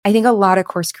I think a lot of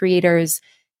course creators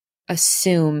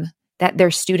assume that their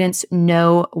students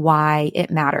know why it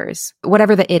matters,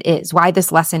 whatever the it is, why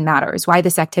this lesson matters, why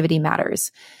this activity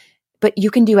matters. But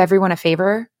you can do everyone a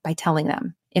favor by telling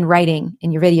them in writing,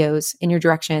 in your videos, in your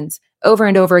directions, over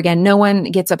and over again. No one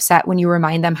gets upset when you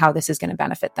remind them how this is going to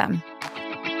benefit them.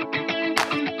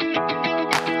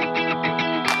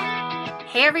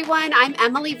 Hey everyone, I'm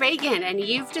Emily Reagan, and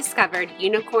you've discovered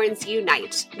Unicorns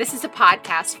Unite. This is a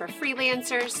podcast for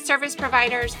freelancers, service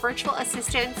providers, virtual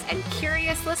assistants, and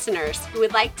curious listeners who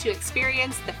would like to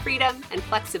experience the freedom and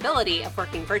flexibility of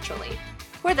working virtually.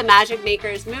 We're the magic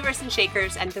makers, movers and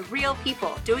shakers, and the real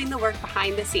people doing the work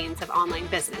behind the scenes of online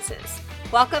businesses.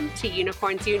 Welcome to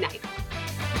Unicorns Unite.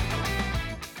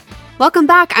 Welcome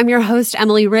back. I'm your host,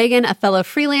 Emily Reagan, a fellow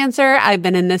freelancer. I've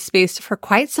been in this space for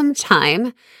quite some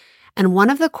time. And one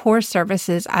of the core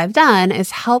services I've done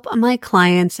is help my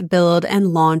clients build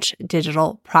and launch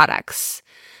digital products.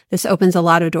 This opens a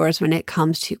lot of doors when it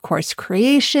comes to course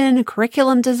creation,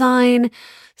 curriculum design,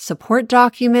 support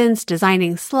documents,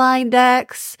 designing slide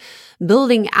decks,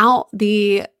 building out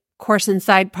the course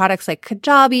inside products like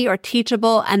Kajabi or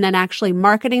Teachable, and then actually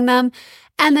marketing them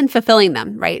and then fulfilling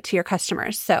them, right, to your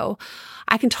customers. So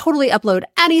I can totally upload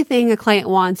anything a client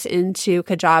wants into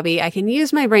Kajabi. I can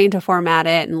use my brain to format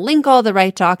it and link all the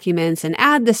right documents and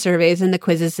add the surveys and the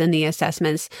quizzes and the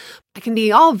assessments. I can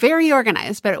be all very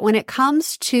organized, but when it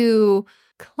comes to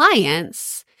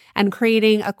clients and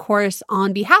creating a course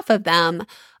on behalf of them,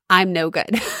 I'm no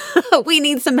good. We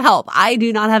need some help. I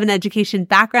do not have an education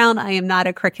background. I am not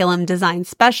a curriculum design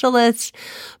specialist,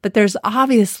 but there's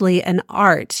obviously an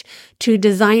art to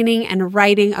designing and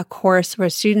writing a course where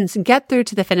students get through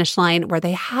to the finish line, where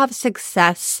they have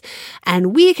success.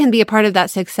 And we can be a part of that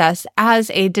success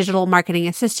as a digital marketing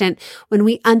assistant when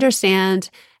we understand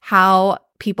how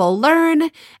people learn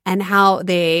and how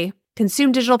they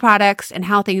consume digital products and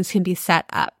how things can be set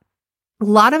up. A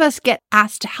lot of us get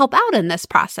asked to help out in this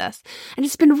process, and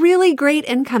it's been really great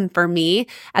income for me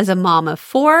as a mom of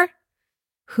 4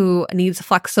 who needs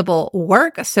flexible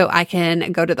work so I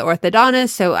can go to the orthodontist,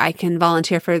 so I can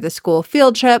volunteer for the school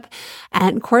field trip,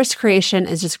 and course creation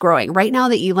is just growing. Right now,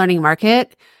 the e-learning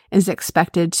market is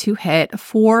expected to hit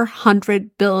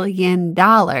 $400 billion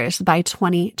by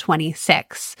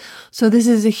 2026. So this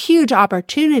is a huge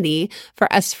opportunity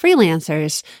for us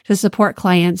freelancers to support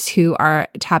clients who are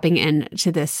tapping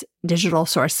into this digital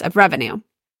source of revenue.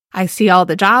 I see all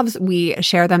the jobs. We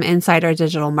share them inside our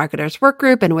digital marketers work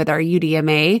group, and with our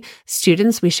UDMA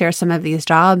students, we share some of these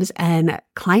jobs, and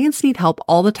clients need help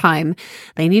all the time.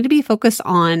 They need to be focused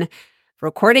on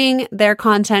recording their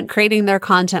content, creating their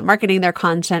content, marketing their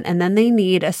content, and then they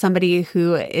need somebody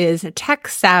who is tech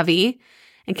savvy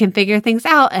and can figure things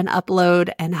out and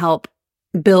upload and help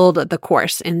build the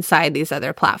course inside these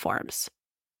other platforms.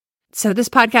 So this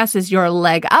podcast is your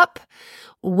leg up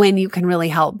when you can really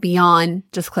help beyond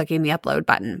just clicking the upload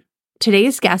button.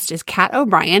 Today's guest is Kat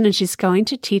O'Brien, and she's going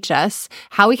to teach us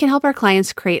how we can help our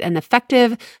clients create an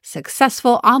effective,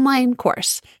 successful online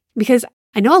course. Because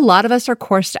I know a lot of us are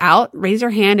coursed out. Raise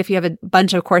your hand if you have a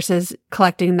bunch of courses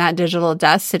collecting that digital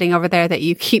dust sitting over there that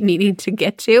you keep meaning to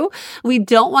get to. We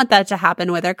don't want that to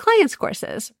happen with our clients'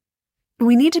 courses.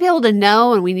 We need to be able to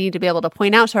know, and we need to be able to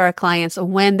point out to our clients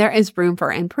when there is room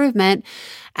for improvement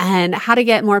and how to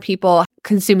get more people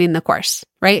consuming the course,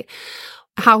 right?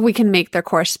 How we can make their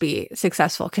course be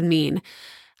successful can mean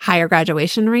higher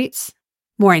graduation rates,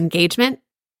 more engagement,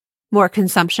 more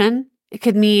consumption. It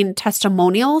could mean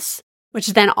testimonials, which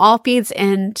then all feeds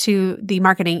into the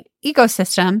marketing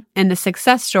ecosystem and the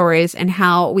success stories and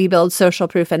how we build social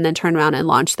proof and then turn around and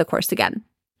launch the course again.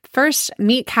 First,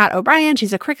 meet Kat O'Brien.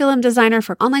 She's a curriculum designer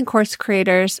for online course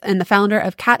creators and the founder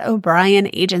of Kat O'Brien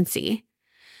Agency.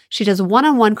 She does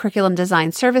one-on-one curriculum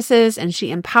design services, and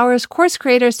she empowers course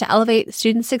creators to elevate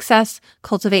student success,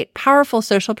 cultivate powerful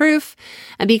social proof,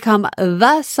 and become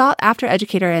the sought-after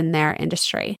educator in their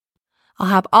industry. I'll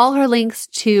have all her links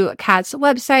to Kat's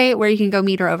website, where you can go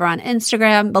meet her over on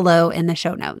Instagram, below in the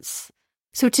show notes.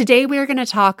 So today we are going to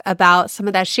talk about some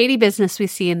of that shady business we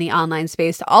see in the online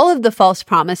space, all of the false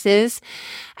promises.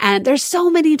 And there's so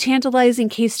many tantalizing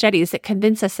case studies that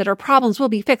convince us that our problems will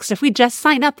be fixed if we just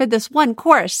sign up for this one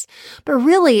course. But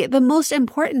really, the most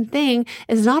important thing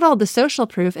is not all the social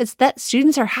proof, it's that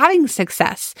students are having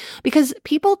success because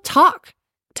people talk.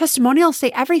 Testimonials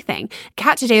say everything.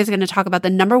 Kat today is going to talk about the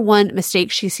number one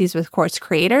mistake she sees with course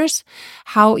creators,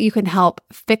 how you can help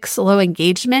fix low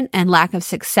engagement and lack of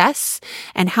success,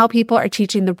 and how people are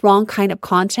teaching the wrong kind of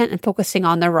content and focusing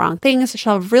on the wrong things.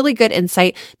 She'll have really good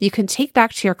insight that you can take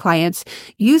back to your clients.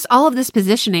 Use all of this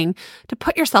positioning to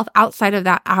put yourself outside of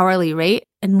that hourly rate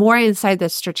and more inside the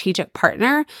strategic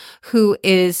partner who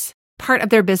is part of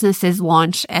their business's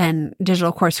launch and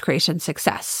digital course creation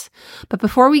success. But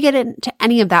before we get into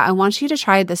any of that, I want you to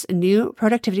try this new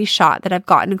productivity shot that I've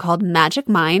gotten called Magic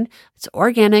Mind. It's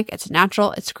organic, it's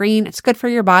natural, it's green, it's good for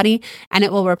your body, and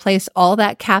it will replace all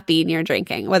that caffeine you're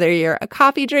drinking. Whether you're a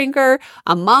coffee drinker,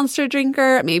 a Monster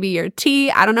drinker, maybe your tea,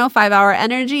 5-hour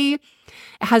energy, it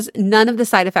has none of the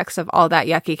side effects of all that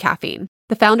yucky caffeine.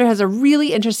 The founder has a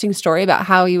really interesting story about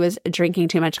how he was drinking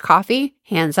too much coffee.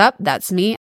 Hands up, that's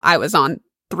me. I was on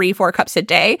 3-4 cups a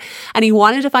day, and he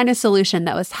wanted to find a solution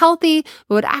that was healthy,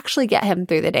 but would actually get him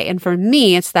through the day. And for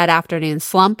me, it's that afternoon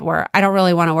slump where I don't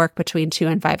really want to work between 2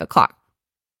 and 5 o'clock.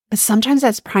 But sometimes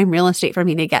that's prime real estate for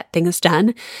me to get things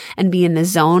done and be in the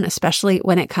zone, especially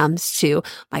when it comes to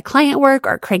my client work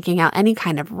or cranking out any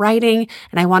kind of writing.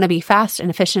 And I want to be fast and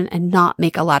efficient and not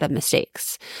make a lot of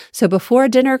mistakes. So before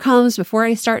dinner comes, before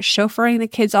I start chauffeuring the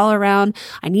kids all around,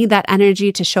 I need that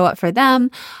energy to show up for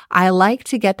them. I like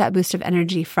to get that boost of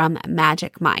energy from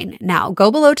Magic Mind. Now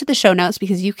go below to the show notes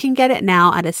because you can get it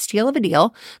now at a steal of a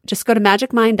deal. Just go to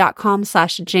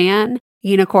magicmind.com/Jan.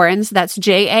 Unicorns, that's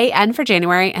JAN for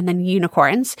January, and then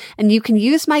unicorns. And you can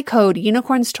use my code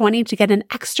unicorns20 to get an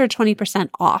extra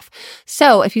 20% off.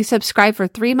 So if you subscribe for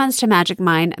 3 months to Magic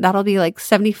Mind, that'll be like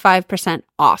 75%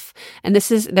 off. And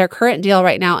this is their current deal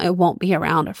right now. It won't be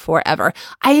around forever.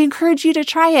 I encourage you to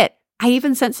try it. I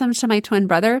even sent some to my twin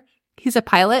brother. He's a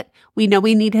pilot. We know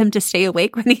we need him to stay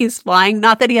awake when he's flying.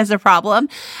 Not that he has a problem.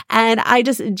 And I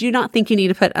just do not think you need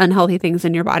to put unhealthy things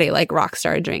in your body like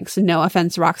Rockstar drinks. No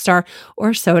offense, Rockstar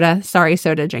or soda. Sorry,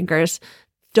 soda drinkers.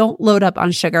 Don't load up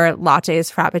on sugar,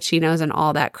 lattes, frappuccinos, and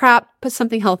all that crap. Put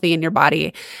something healthy in your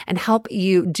body and help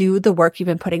you do the work you've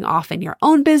been putting off in your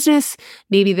own business.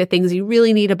 Maybe the things you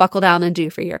really need to buckle down and do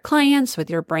for your clients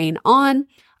with your brain on.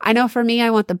 I know for me,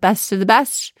 I want the best of the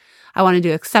best. I want to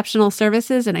do exceptional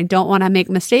services and I don't want to make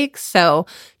mistakes. So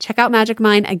check out Magic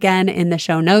Mind again in the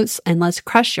show notes and let's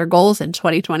crush your goals in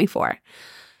 2024.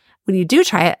 When you do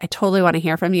try it, I totally want to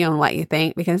hear from you and what you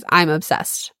think because I'm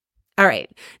obsessed. All right,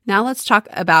 now let's talk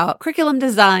about curriculum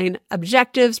design,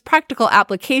 objectives, practical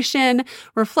application,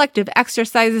 reflective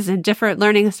exercises, and different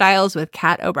learning styles with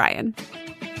Kat O'Brien.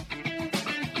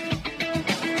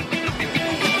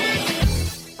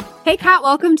 Hey, Kat,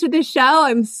 welcome to the show.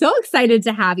 I'm so excited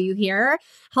to have you here,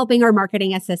 helping our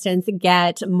marketing assistants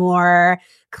get more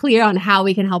clear on how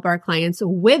we can help our clients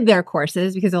with their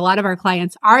courses, because a lot of our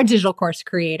clients are digital course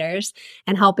creators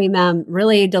and helping them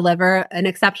really deliver an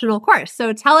exceptional course.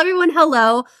 So tell everyone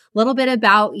hello, a little bit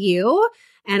about you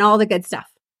and all the good stuff.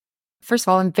 First of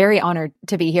all, I'm very honored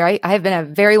to be here. I have been a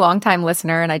very long time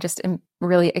listener and I just am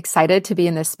really excited to be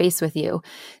in this space with you.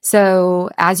 So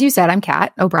as you said, I'm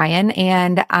Kat O'Brien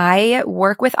and I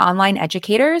work with online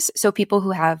educators. So people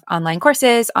who have online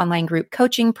courses, online group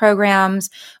coaching programs,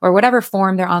 or whatever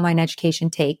form their online education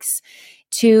takes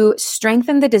to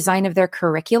strengthen the design of their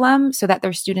curriculum so that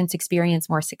their students experience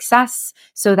more success,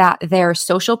 so that their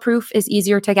social proof is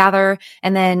easier to gather.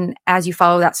 And then as you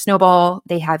follow that snowball,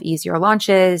 they have easier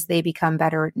launches, they become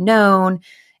better known,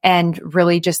 and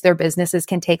really just their businesses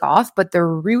can take off. But the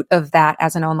root of that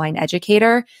as an online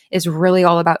educator is really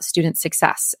all about student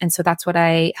success. And so that's what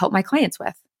I help my clients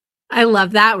with. I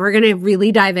love that. We're going to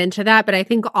really dive into that. But I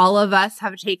think all of us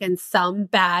have taken some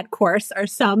bad course or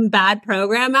some bad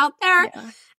program out there.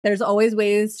 Yeah. There's always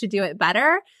ways to do it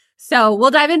better. So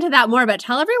we'll dive into that more, but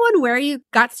tell everyone where you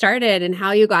got started and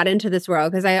how you got into this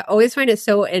world. Because I always find it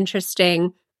so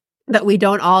interesting that we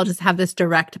don't all just have this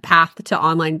direct path to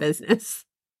online business.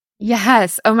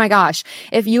 Yes. Oh my gosh.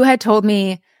 If you had told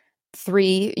me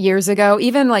 3 years ago,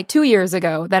 even like 2 years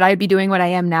ago, that I'd be doing what I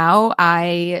am now,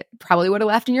 I probably would have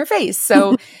laughed in your face.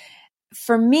 So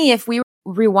for me, if we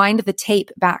rewind the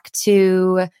tape back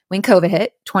to when COVID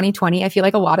hit, 2020, I feel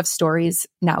like a lot of stories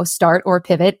now start or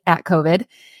pivot at COVID.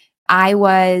 I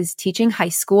was teaching high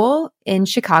school in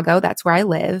Chicago. That's where I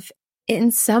live.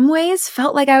 In some ways,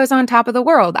 felt like I was on top of the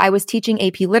world. I was teaching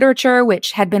AP Literature,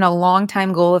 which had been a long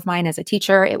time goal of mine as a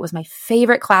teacher. It was my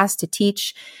favorite class to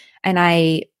teach. And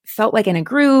I felt like in a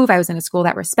groove. I was in a school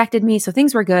that respected me. So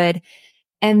things were good.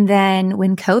 And then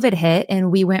when COVID hit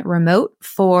and we went remote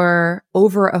for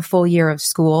over a full year of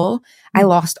school, I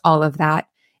lost all of that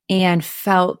and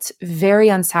felt very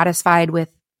unsatisfied with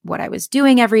what I was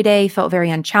doing every day, felt very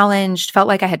unchallenged, felt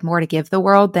like I had more to give the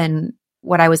world than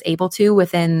what I was able to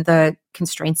within the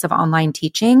constraints of online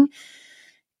teaching.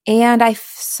 And I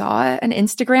saw an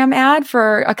Instagram ad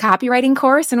for a copywriting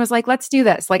course and was like, let's do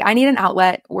this. Like, I need an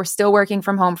outlet. We're still working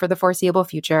from home for the foreseeable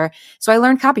future. So I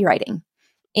learned copywriting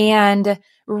and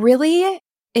really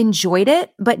enjoyed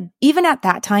it. But even at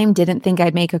that time, didn't think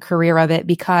I'd make a career of it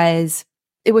because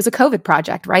it was a COVID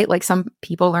project, right? Like some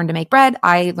people learn to make bread.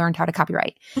 I learned how to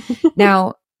copyright.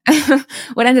 Now,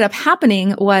 what ended up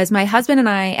happening was my husband and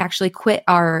I actually quit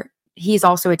he's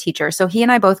also a teacher. So he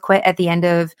and I both quit at the end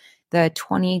of the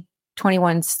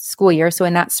 2021 school year. So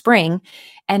in that spring,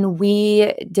 and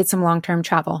we did some long-term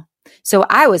travel. So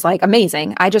I was like,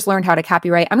 amazing. I just learned how to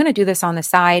copyright. I'm going to do this on the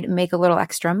side, make a little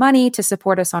extra money to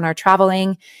support us on our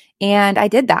traveling. And I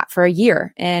did that for a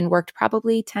year and worked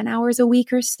probably 10 hours a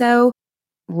week or so.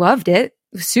 Loved it.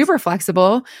 Super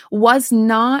flexible. Was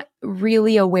not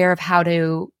really aware of how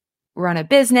to run a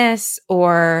business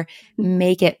or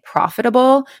make it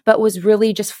profitable, but was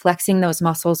really just flexing those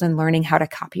muscles and learning how to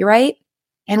copyright.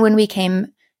 And when we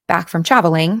came back from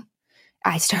traveling,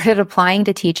 I started applying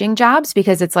to teaching jobs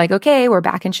because it's like, okay, we're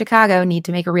back in Chicago, need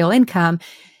to make a real income.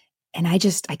 And I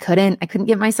couldn't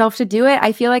get myself to do it.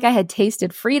 I feel like I had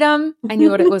tasted freedom. I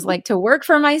knew what it was like to work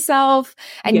for myself.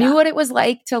 I knew what it was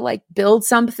like to like build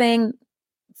something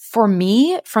for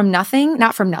me from nothing,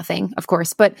 not from nothing, of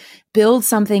course, but build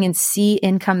something and see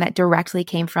income that directly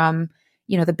came from,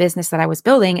 the business that I was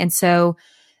building. And so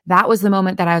that was the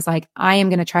moment that I was like, I am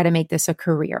going to try to make this a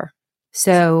career.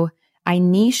 So I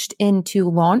niched into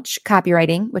launch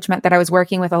copywriting, which meant that I was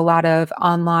working with a lot of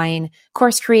online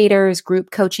course creators,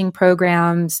 group coaching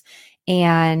programs.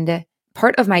 And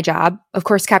part of my job, of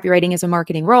course, copywriting is a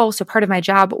marketing role. So part of my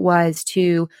job was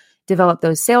to develop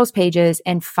those sales pages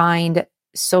and find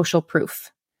social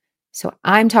proof. So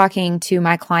I'm talking to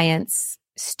my clients'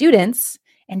 students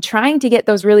and trying to get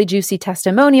those really juicy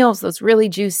testimonials, those really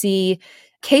juicy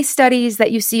case studies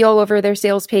that you see all over their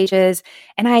sales pages.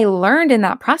 And I learned in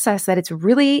that process that it's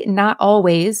really not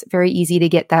always very easy to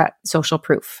get that social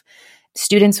proof.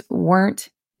 Students weren't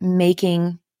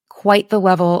making quite the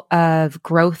level of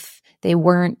growth. They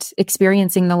weren't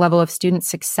experiencing the level of student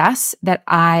success that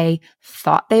I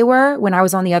thought they were when I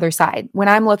was on the other side. When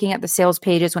I'm looking at the sales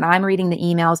pages, when I'm reading the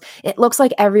emails, it looks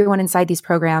like everyone inside these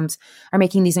programs are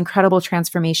making these incredible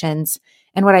transformations.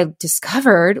 And what I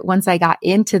discovered once I got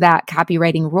into that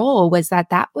copywriting role was that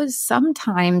that was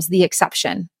sometimes the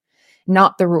exception,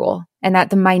 not the rule. And that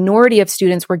the minority of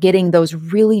students were getting those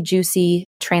really juicy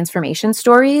transformation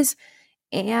stories.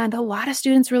 And a lot of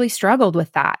students really struggled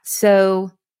with that.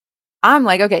 So I'm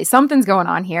like, okay, something's going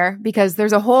on here because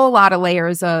there's a whole lot of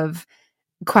layers of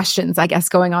questions, I guess,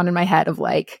 going on in my head of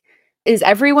like, is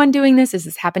everyone doing this? Is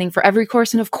this happening for every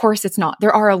course? And of course it's not.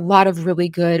 There are a lot of really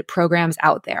good programs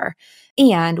out there.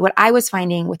 And what I was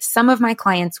finding with some of my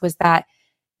clients was that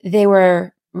they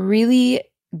were really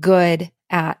good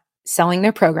at selling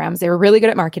their programs. They were really good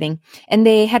at marketing, and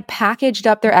they had packaged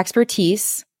up their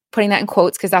expertise, putting that in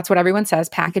quotes because that's what everyone says,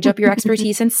 package up your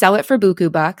expertise and sell it for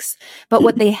buku bucks. But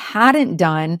what they hadn't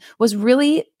done was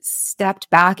really stepped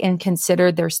back and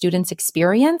considered their students'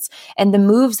 experience and the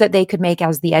moves that they could make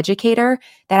as the educator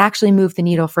that actually moved the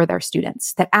needle for their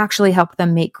students, that actually helped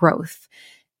them make growth.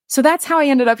 So that's how I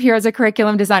ended up here as a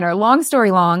curriculum designer. Long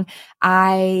story long,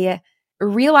 I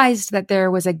realized that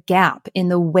there was a gap in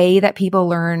the way that people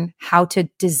learn how to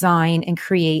design and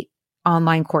create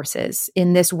online courses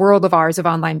in this world of ours of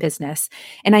online business.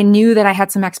 And I knew that I had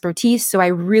some expertise. So I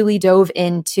really dove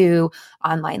into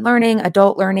online learning,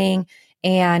 adult learning,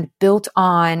 and built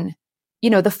on, the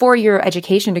 4-year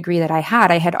education degree that I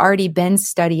had already been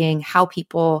studying how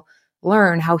people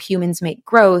learn, how humans make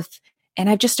growth. And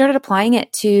I've just started applying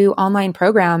it to online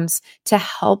programs to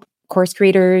help course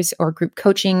creators or group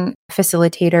coaching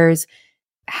facilitators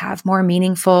have more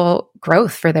meaningful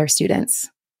growth for their students.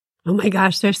 Oh my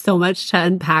gosh, there's so much to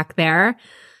unpack there.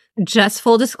 Just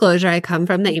full disclosure, I come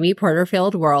from the Amy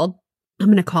Porterfield world. I'm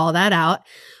going to call that out.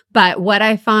 But what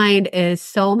I find is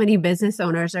so many business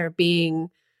owners are being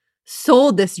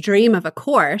sold this dream of a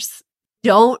course,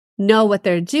 don't know what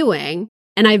they're doing.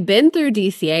 And I've been through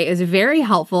DCA. It's very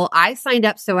helpful. I signed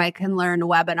up so I can learn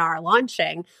webinar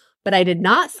launching, but I did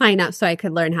not sign up so I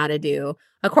could learn how to do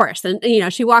a course. And,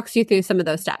 she walks you through some of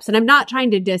those steps. And I'm not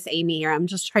trying to diss Amy here. I'm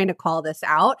just trying to call this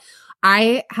out.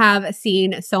 I have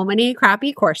seen so many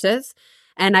crappy courses,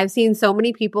 and I've seen so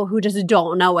many people who just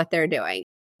don't know what they're doing.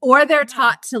 Or they're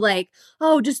taught to like,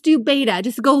 oh, just do beta,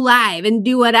 just go live and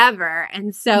do whatever.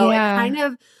 And so it kind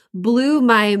of blew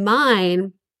my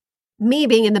mind, me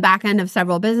being in the back end of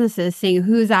several businesses, seeing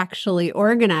who's actually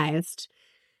organized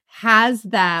has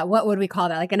that, what would we call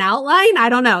that? Like an outline? I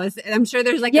don't know. I'm sure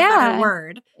there's like a better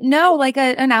word. No, like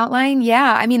an outline.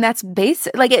 Yeah. I mean, that's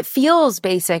basic. Like it feels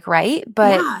basic, right?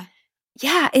 But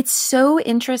yeah, it's so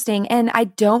interesting. And I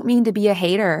don't mean to be a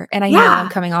hater. And I know I'm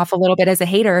coming off a little bit as a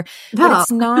hater, but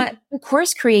it's not the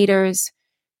course creators,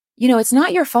 it's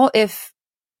not your fault if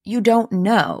you don't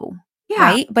know,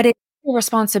 right? But it's your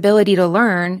responsibility to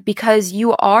learn because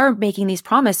you are making these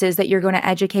promises that you're going to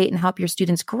educate and help your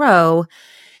students grow.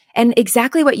 And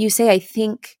exactly what you say, I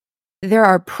think there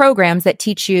are programs that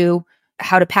teach you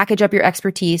how to package up your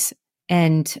expertise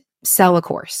and sell a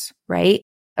course, right?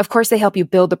 Of course, they help you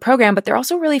build the program, but they're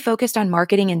also really focused on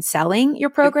marketing and selling your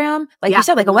program. Like you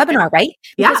said, like a webinar, right?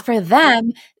 Because for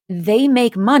them, they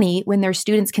make money when their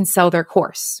students can sell their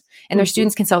course. And their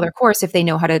students can sell their course if they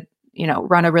know how to,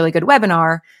 run a really good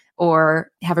webinar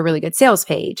or have a really good sales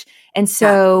page. And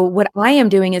so what I am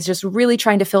doing is just really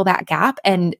trying to fill that gap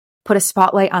and put a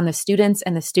spotlight on the students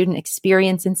and the student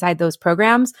experience inside those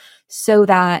programs so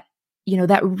that,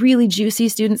 that really juicy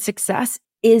student success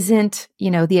isn't,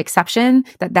 the exception,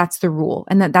 that's the rule.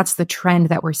 And that's the trend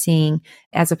that we're seeing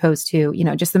as opposed to,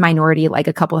 just the minority, like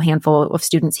a couple handful of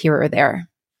students here or there.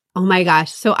 Oh my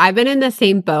gosh. So I've been in the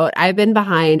same boat. I've been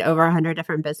behind over 100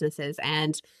 different businesses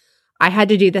and I had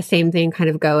to do the same thing, kind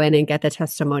of go in and get the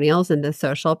testimonials and the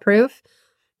social proof.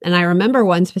 And I remember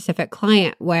one specific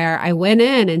client where I went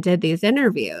in and did these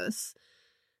interviews.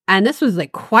 And this was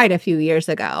like quite a few years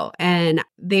ago. And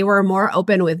they were more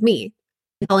open with me,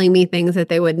 telling me things that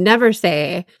they would never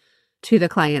say to the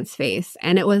client's face.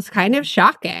 And it was kind of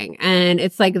shocking. And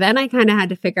it's like, then I kind of had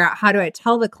to figure out, how do I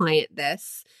tell the client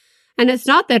this? And it's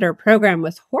not that her program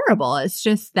was horrible. It's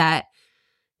just that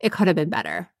it could have been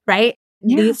better, right?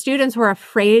 Yeah. These students were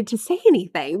afraid to say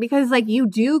anything because like you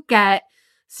do get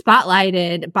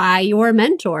spotlighted by your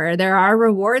mentor. There are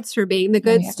rewards for being the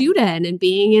good student and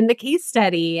being in the case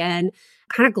study and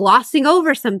kind of glossing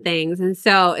over some things. And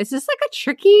so it's just like a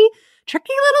tricky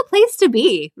little place to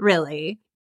be, really.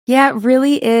 Yeah, it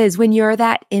really is. When you're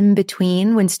that in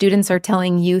between, when students are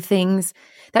telling you things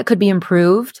that could be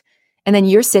improved, and then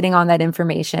you're sitting on that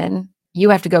information, you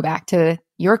have to go back to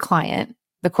your client,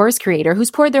 the course creator, who's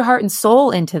poured their heart and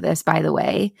soul into this, by the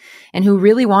way, and who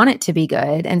really want it to be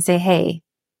good and say, hey,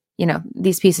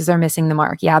 these pieces are missing the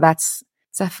mark. Yeah, it's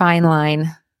a fine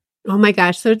line. Oh my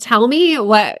gosh. So tell me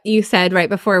what you said right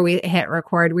before we hit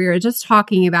record. We were just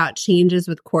talking about changes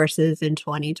with courses in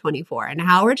 2024 and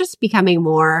how we're just becoming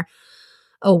more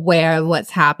aware of what's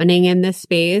happening in this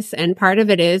space. And part of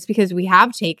it is because we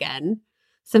have taken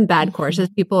some bad courses.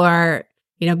 People are,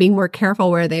 being more careful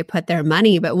where they put their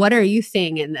money. But what are you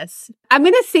seeing in this? I'm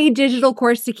going to say digital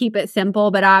course to keep it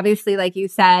simple, but obviously, like you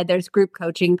said, there's group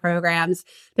coaching programs.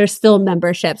 There's still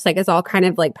memberships. Like it's all kind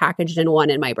of like packaged in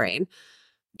one in my brain.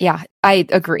 Yeah, I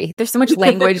agree. There's so much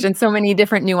language and so many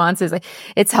different nuances.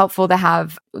 It's helpful to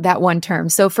have that one term.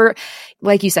 So for,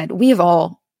 like you said, we have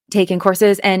all taken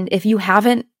courses. And if you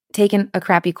haven't taken a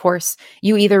crappy course,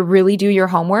 you either really do your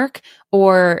homework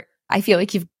or I feel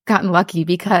like you've gotten lucky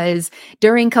because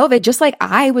during COVID, just like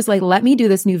I was like, let me do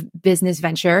this new business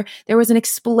venture, there was an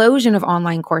explosion of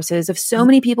online courses of so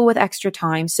many people with extra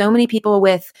time, so many people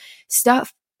with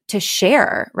stuff to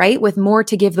share, right? With more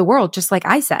to give the world, just like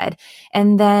I said.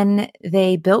 And then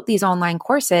they built these online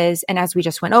courses. And as we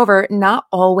just went over, not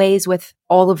always with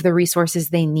all of the resources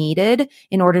they needed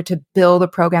in order to build a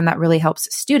program that really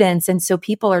helps students. And so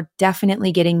people are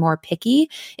definitely getting more picky.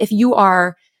 If you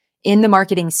are in the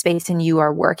marketing space and you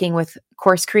are working with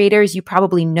course creators, you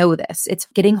probably know this. It's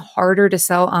getting harder to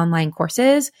sell online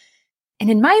courses.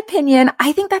 And in my opinion,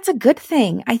 I think that's a good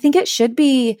thing. I think it should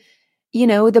be,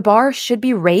 the bar should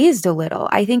be raised a little.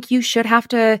 I think you should have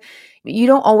to, you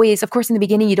don't always, of course, in the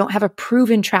beginning, you don't have a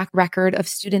proven track record of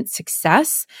student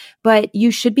success, but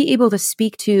you should be able to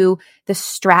speak to the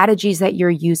strategies that you're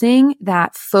using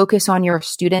that focus on your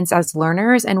students as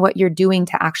learners and what you're doing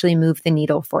to actually move the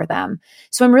needle for them.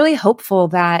 So I'm really hopeful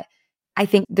that I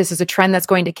think this is a trend that's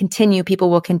going to continue. People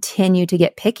will continue to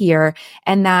get pickier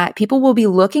and that people will be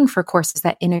looking for courses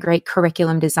that integrate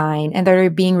curriculum design and that are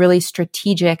being really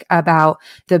strategic about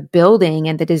the building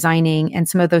and the designing and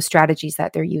some of those strategies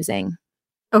that they're using.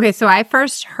 Okay, so I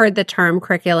first heard the term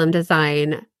curriculum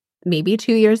design maybe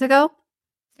 2 years ago.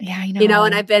 Yeah, I know.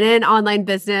 And I've been in online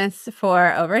business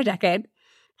for over a decade.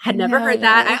 Had never heard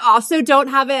that. I also don't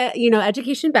have a,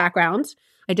 education background.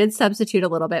 I did substitute a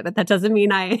little bit, but that doesn't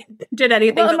mean I did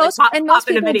anything. Well, most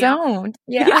people don't.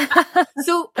 Yeah.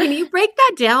 So can you break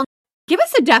that down? Give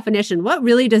us a definition. What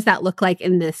really does that look like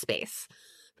in this space?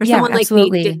 For someone like me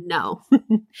who didn't know.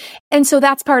 And so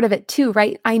that's part of it too,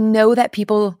 right? I know that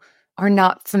people are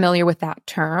not familiar with that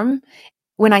term.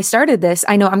 when I started this,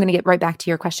 I know I'm going to get right back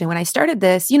to your question. When I started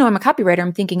this, I'm a copywriter.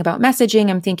 I'm thinking about messaging.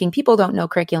 I'm thinking people don't know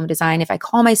curriculum design. If I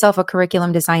call myself a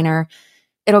curriculum designer,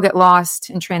 it'll get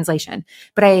lost in translation.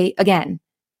 But I'm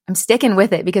sticking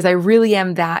with it because I really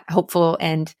am that hopeful.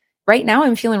 And right now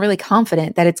I'm feeling really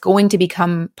confident that it's going to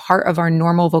become part of our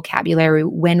normal vocabulary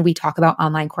when we talk about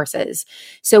online courses.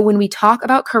 So when we talk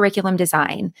about curriculum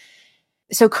design,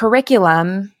 so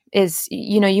curriculum is,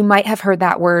 you might have heard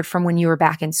that word from when you were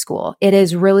back in school. It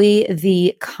is really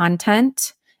the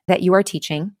content that you are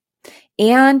teaching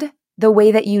and the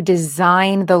way that you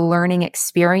design the learning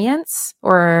experience,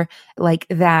 or like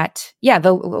that,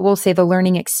 we'll say the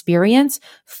learning experience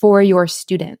for your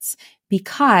students.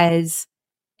 Because,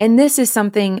 and this is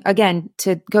something, again,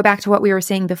 to go back to what we were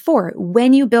saying before,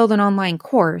 when you build an online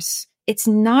course, it's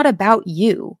not about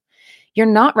you. You're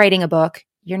not writing a book.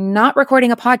 You're not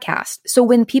recording a podcast. So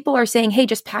when people are saying, hey,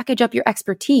 just package up your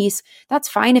expertise, that's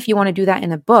fine if you want to do that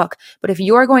in a book. But if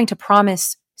you're going to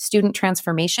promise student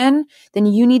transformation, then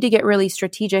you need to get really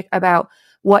strategic about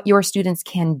what your students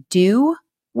can do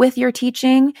with your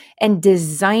teaching and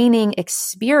designing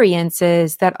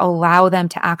experiences that allow them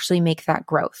to actually make that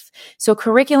growth. So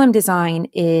curriculum design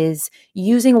is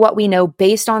using what we know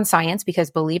based on science, because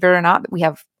believe it or not, we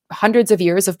have hundreds of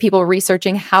years of people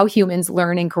researching how humans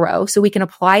learn and grow. So we can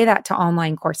apply that to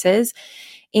online courses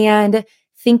and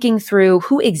thinking through,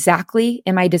 who exactly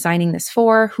am I designing this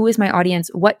for? Who is my audience?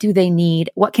 What do they need?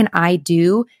 What can I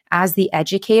do as the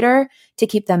educator to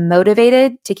keep them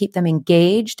motivated, to keep them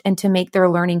engaged, and to make their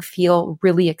learning feel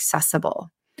really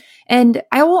accessible? And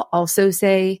I will also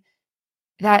say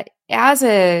that as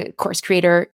a course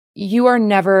creator, you are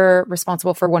never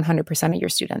responsible for 100% of your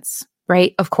students,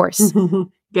 right? Of course.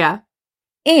 Yeah.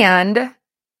 And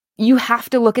you have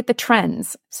to look at the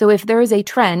trends. So if there is a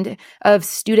trend of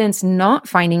students not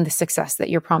finding the success that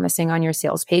you're promising on your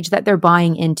sales page that they're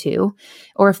buying into,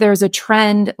 or if there's a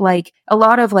trend, like a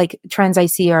lot of like trends I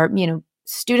see are,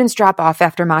 students drop off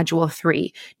after module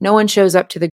 3. No one shows up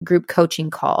to the group coaching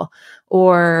call,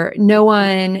 or no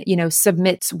one,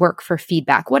 submits work for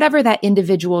feedback. Whatever that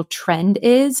individual trend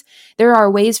is, there are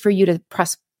ways for you to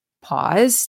press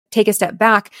pause, take a step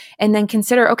back, and then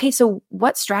consider, okay, so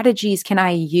what strategies can I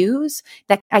use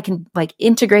that I can like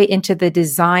integrate into the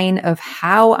design of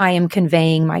how I am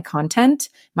conveying my content,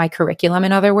 my curriculum,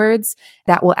 in other words,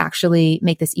 that will actually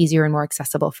make this easier and more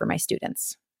accessible for my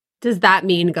students. Does that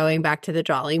mean going back to the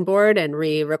drawing board and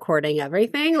re-recording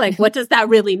everything? Like, what does that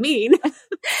really mean?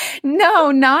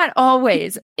 No, not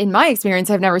always. In my experience,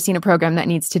 I've never seen a program that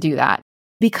needs to do that,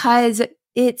 because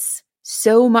it's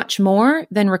so much more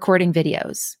than recording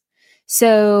videos.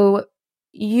 So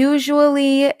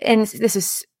usually, and this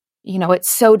is, it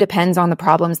so depends on the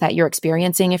problems that you're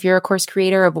experiencing if you're a course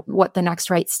creator, of what the next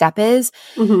right step is.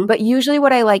 Mm-hmm. But usually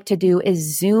what I like to do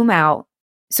is zoom out.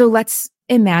 So let's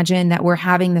imagine that we're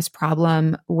having this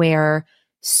problem where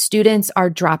students are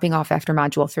dropping off after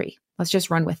module 3. Let's just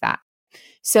run with that.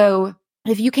 So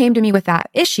if you came to me with that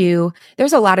issue,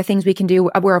 there's a lot of things we can do.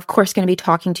 We're, of course, going to be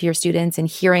talking to your students and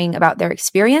hearing about their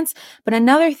experience. But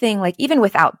another thing, like even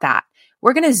without that,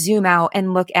 we're going to zoom out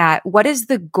and look at what is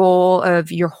the goal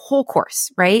of your whole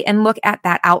course, right? And look at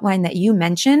that outline that you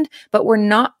mentioned, but we're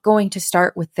not going to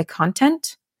start with the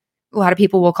content. A lot of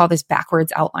people will call this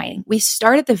backwards outlining. We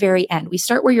start at the very end. We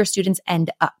start where your students end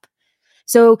up.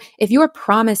 So if you are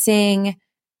promising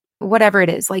whatever it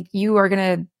is, like you are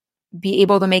going to be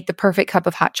able to make the perfect cup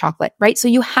of hot chocolate, right? So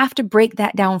you have to break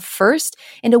that down first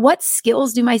into what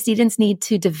skills do my students need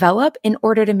to develop in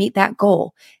order to meet that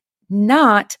goal,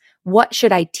 not what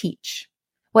should I teach?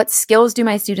 What skills do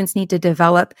my students need to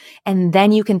develop? And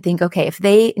then you can think, okay, if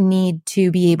they need to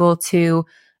be able to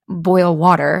boil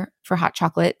water for hot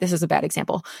chocolate, this is a bad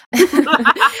example.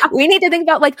 We need to think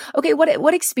about like, okay,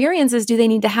 what experiences do they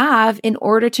need to have in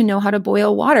order to know how to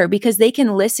boil water? Because they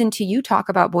can listen to you talk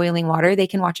about boiling water. They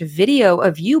can watch a video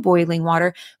of you boiling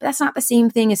water, but that's not the same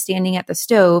thing as standing at the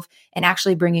stove and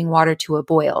actually bringing water to a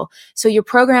boil. So your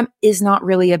program is not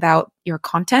really about your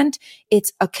content.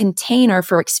 It's a container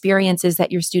for experiences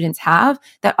that your students have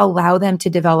that allow them to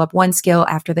develop one skill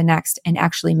after the next and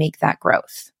actually make that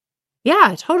growth.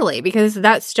 Yeah, totally. Because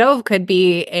that stove could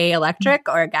be a electric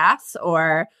or a gas,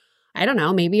 or I don't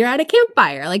know, maybe you're at a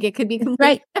campfire. Like it could be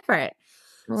completely different.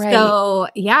 Right. So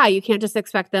yeah, you can't just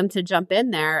expect them to jump in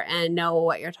there and know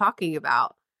what you're talking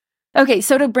about. Okay,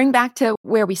 so to bring back to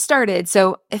where we started,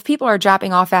 so if people are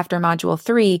dropping off after module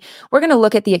 3, we're going to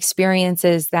look at the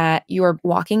experiences that you're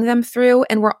walking them through,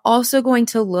 and we're also going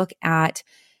to look at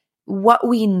what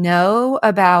we know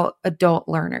about adult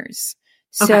learners.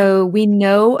 Okay. So we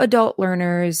know adult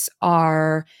learners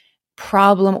are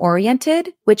problem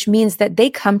oriented, which means that they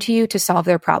come to you to solve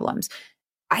their problems.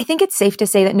 I think it's safe to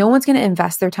say that no one's going to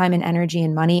invest their time and energy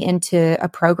and money into a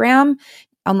program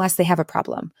unless they have a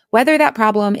problem. Whether that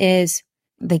problem is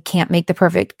they can't make the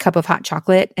perfect cup of hot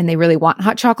chocolate and they really want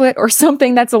hot chocolate, or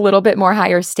something that's a little bit more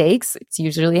higher stakes. It's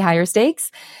usually higher stakes.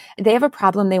 They have a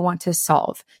problem they want to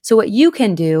solve. So what you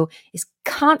can do is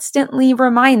constantly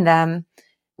remind them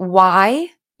why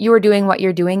you are doing what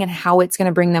you're doing and how it's going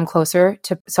to bring them closer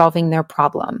to solving their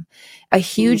problem. A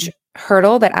huge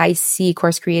hurdle that I see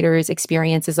course creators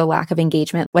experience is a lack of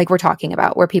engagement, like we're talking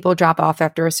about, where people drop off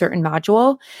after a certain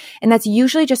module. And that's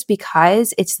usually just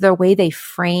because it's the way they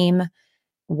frame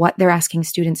what they're asking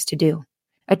students to do.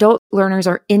 Adult learners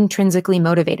are intrinsically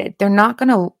motivated. They're not going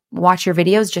to watch your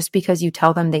videos just because you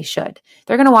tell them they should.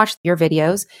 They're going to watch your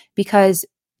videos because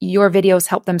your videos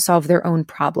help them solve their own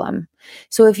problem.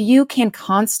 So if you can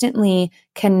constantly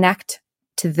connect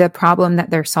to the problem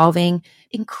that they're solving,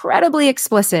 incredibly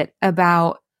explicit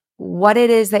about what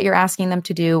it is that you're asking them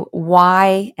to do,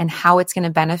 why and how it's going to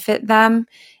benefit them,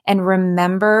 and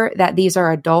remember that these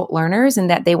are adult learners and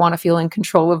that they want to feel in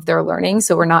control of their learning.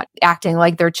 So we're not acting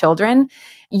like they're children.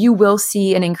 You will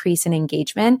see an increase in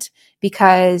engagement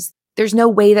because there's no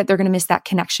way that they're going to miss that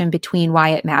connection between why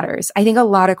it matters. I think a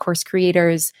lot of course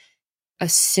creators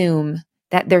assume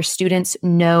that their students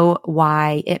know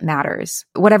why it matters,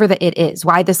 whatever the it is,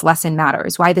 why this lesson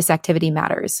matters, why this activity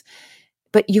matters.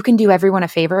 But you can do everyone a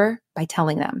favor by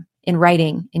telling them in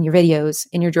writing, in your videos,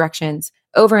 in your directions,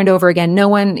 over and over again. No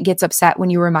one gets upset when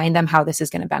you remind them how this is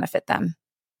going to benefit them.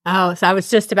 Oh, so I was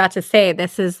just about to say,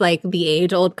 this is like the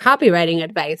age-old copywriting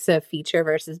advice of feature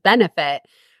versus benefit,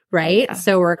 right? Yeah.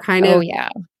 So we're kind of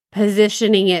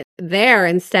positioning it there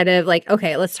instead of like,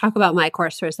 okay, let's talk about my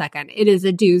course for a second. It is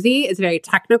a doozy. It's very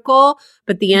technical,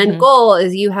 but the end goal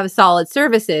is you have solid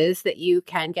services that you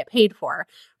can get paid for,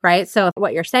 right? So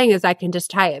what you're saying is I can just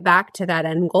tie it back to that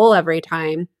end goal every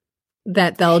time,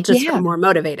 that they'll just feel more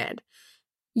motivated.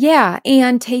 Yeah.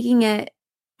 And taking it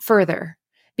further,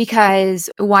 because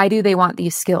why do they want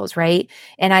these skills, right?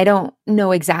 And I don't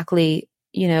know exactly,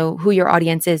 who your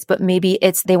audience is, but maybe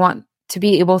it's they want to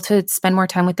be able to spend more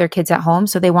time with their kids at home.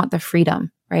 So they want the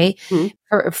freedom, right?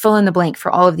 Or fill in the blank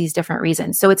for all of these different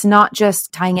reasons. So it's not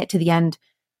just tying it to the end,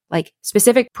 like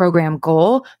specific program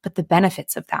goal, but the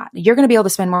benefits of that. You're going to be able to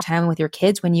spend more time with your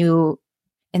kids and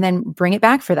then bring it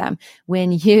back for them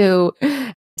when you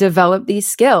develop these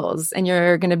skills, and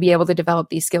you're going to be able to develop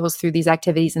these skills through these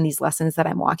activities and these lessons that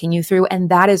I'm walking you through. And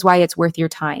that is why it's worth your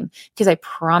time, because I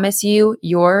promise you,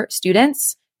 your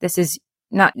students, this is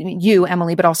not you,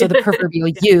 Emily, but also the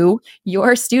proverbial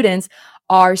your students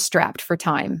are strapped for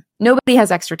time. Nobody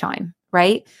has extra time,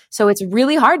 right? So it's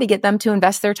really hard to get them to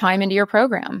invest their time into your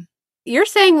program. You're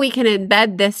saying we can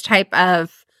embed this type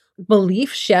of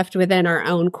belief shift within our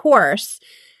own course.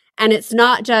 And it's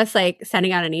not just like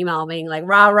sending out an email being like,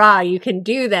 rah, rah, you can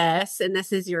do this, and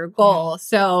this is your goal.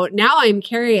 So now I'm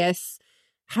curious,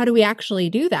 how do we actually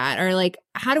do that? Or like,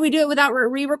 how do we do it without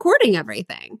re-recording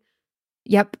everything?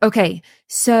 Yep. Okay.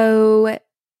 So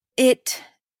it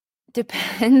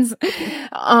depends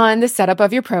on the setup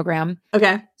of your program.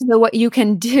 Okay. So what you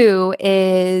can do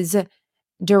is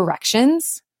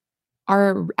directions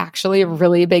are actually a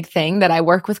really big thing that I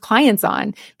work with clients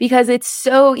on, because it's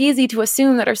so easy to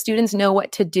assume that our students know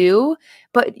what to do,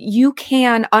 but you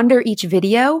can, under each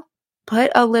video, put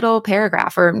a little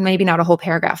paragraph, or maybe not a whole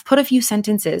paragraph, put a few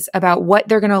sentences about what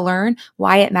they're going to learn,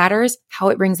 why it matters, how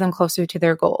it brings them closer to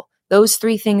their goal. Those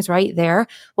 3 things right there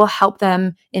will help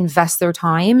them invest their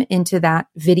time into that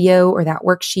video or that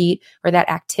worksheet or that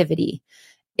activity.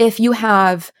 If you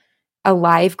have a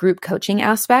live group coaching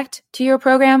aspect to your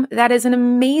program, that is an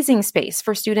amazing space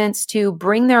for students to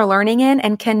bring their learning in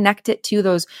and connect it to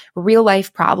those real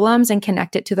life problems and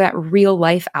connect it to that real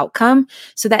life outcome,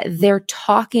 so that they're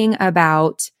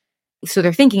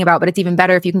thinking about, but it's even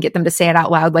better if you can get them to say it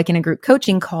out loud, like in a group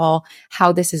coaching call,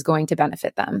 how this is going to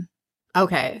benefit them.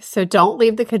 Okay. So don't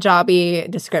leave the Kajabi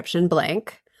description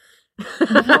blank.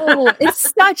 No,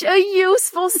 it's such a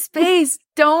useful space.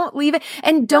 Don't leave it.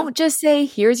 And don't just say,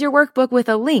 here's your workbook with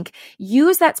a link.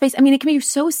 Use that space. I mean, it can be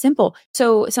so simple.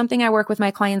 So something I work with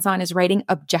my clients on is writing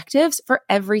objectives for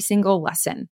every single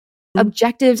lesson.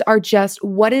 Objectives are just,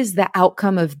 what is the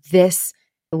outcome of this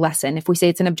lesson? If we say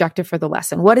it's an objective for the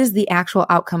lesson, what is the actual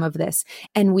outcome of this?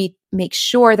 And we make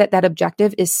sure that that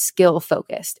objective is skill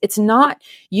focused. It's not,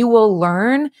 you will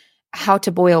learn how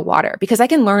to boil water, because I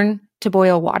can learn to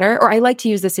boil water, or I like to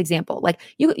use this example, like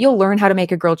you'll learn how to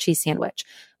make a grilled cheese sandwich.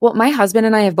 Well, my husband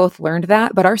and I have both learned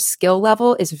that, but our skill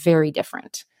level is very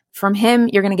different. From him,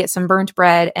 you're going to get some burnt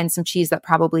bread and some cheese that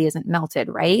probably isn't melted,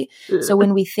 right? So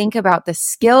when we think about the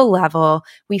skill level,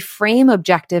 we frame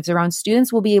objectives around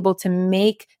students will be able to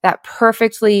make that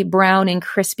perfectly brown and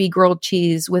crispy grilled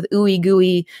cheese with ooey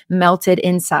gooey melted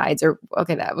insides, or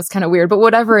okay, that was kind of weird, but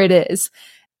whatever it is.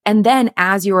 And then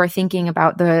as you are thinking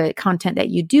about the content that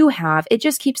you do have, it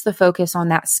just keeps the focus on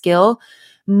that skill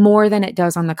more than it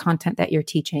does on the content that you're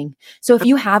teaching. So if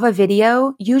you have a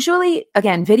video, usually,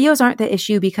 again, videos aren't the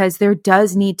issue because there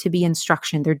does need to be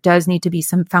instruction. There does need to be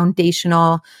some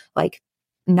foundational like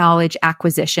knowledge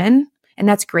acquisition. And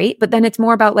that's great. But then it's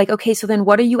more about like, okay, so then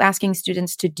what are you asking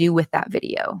students to do with that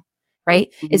video?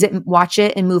 Right? Mm-hmm. Is it watch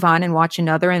it and move on and watch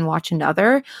another and watch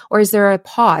another? Or is there a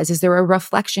pause? Is there a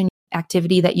reflection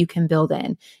activity that you can build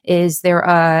in? Is there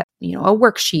a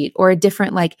worksheet or a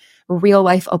different like real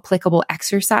life applicable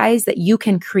exercise that you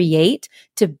can create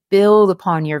to build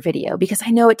upon your video? Because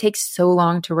I know it takes so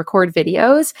long to record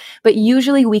videos, but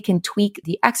usually we can tweak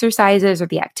the exercises or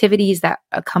the activities that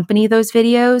accompany those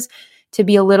videos to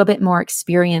be a little bit more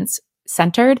experience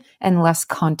centered and less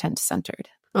content centered.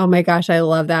 Oh my gosh, I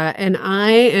love that. And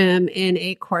I am in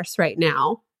a course right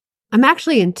now. I'm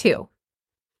actually in two.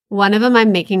 One of them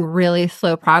I'm making really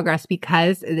slow progress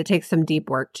because it takes some deep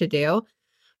work to do.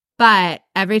 But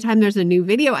every time there's a new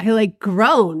video, I like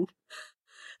groan.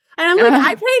 And I'm like,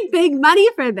 I paid big money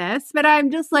for this, but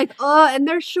I'm just like, oh, and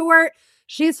they're short.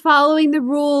 She's following the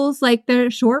rules. Like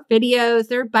they're short videos,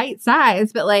 they're bite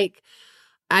sized, but like,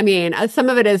 I mean, some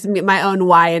of it is my own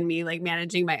why and me like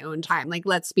managing my own time. Like,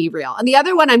 let's be real. And the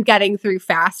other one I'm getting through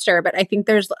faster, but I think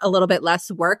there's a little bit less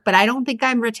work, but I don't think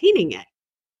I'm retaining it.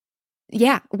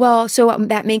 Yeah. Well, so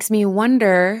that makes me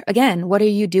wonder, again, what are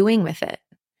you doing with it?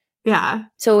 Yeah.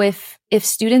 So if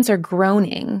students are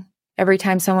groaning every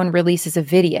time someone releases a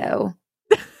video,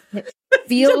 it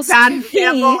feels a bad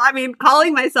example. I mean,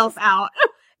 calling myself out.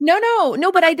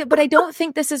 No, but I don't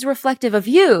think this is reflective of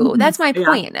you. That's my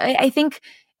point. Yeah. I think,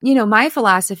 my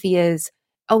philosophy is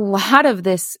a lot of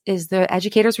this is the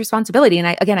educator's responsibility. And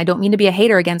I don't mean to be a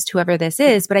hater against whoever this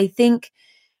is, but I think,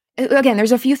 again,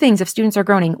 there's a few things if students are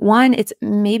groaning. One, it's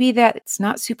maybe that it's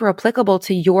not super applicable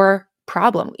to your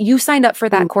problem. You signed up for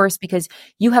that course because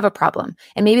you have a problem.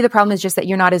 And maybe the problem is just that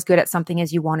you're not as good at something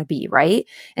as you want to be, right?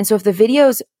 And so if the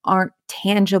videos aren't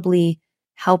tangibly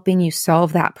helping you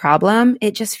solve that problem,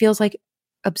 it just feels like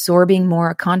absorbing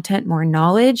more content, more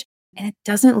knowledge, and it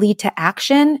doesn't lead to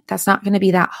action. That's not going to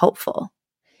be that helpful.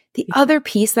 The other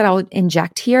piece that I'll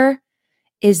inject here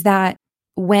is that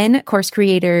when course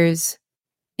creators,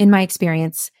 in my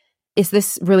experience,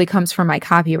 this really comes from my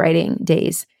copywriting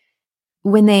days,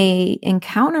 when they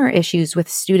encounter issues with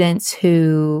students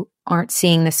who aren't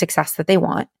seeing the success that they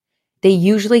want, they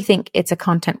usually think it's a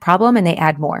content problem and they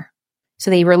add more. So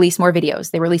they release more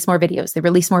videos, they release more videos, they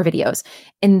release more videos.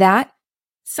 And that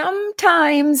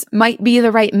sometimes might be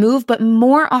the right move, but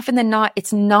more often than not,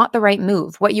 it's not the right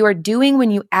move. What you are doing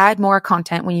when you add more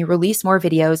content, when you release more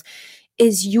videos,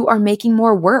 is you are making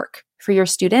more work for your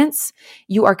students.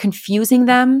 You are confusing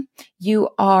them. You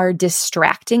are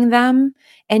distracting them.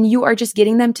 And you are just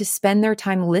getting them to spend their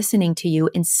time listening to you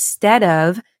instead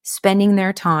of spending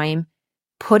their time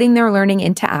putting their learning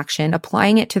into action,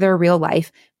 applying it to their real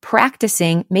life,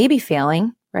 practicing, maybe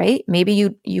failing, right? Maybe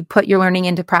you put your learning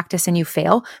into practice and you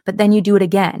fail, but then you do it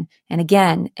again and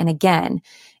again and again.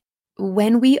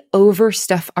 When we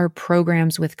overstuff our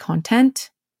programs with content,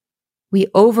 we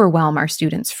overwhelm our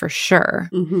students for sure.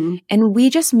 Mm-hmm. And we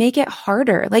just make it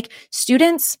harder. Like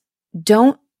students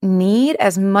don't need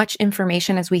as much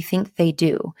information as we think they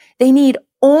do. They need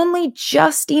only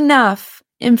just enough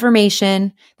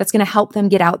information that's going to help them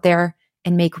get out there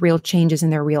and make real changes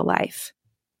in their real life,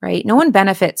 right? No one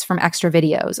benefits from extra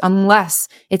videos unless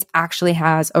it actually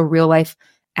has a real life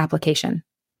application.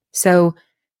 So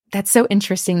that's so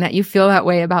interesting that you feel that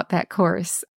way about that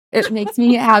course. It makes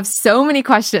me have so many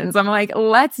questions. I'm like,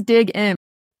 let's dig in.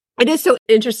 It is so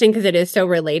interesting because it is so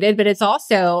related, but it's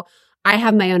also, I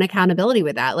have my own accountability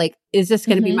with that. Like, is this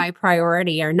going to be my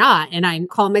priority or not? And I'm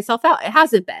calling myself out. It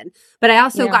hasn't been. But I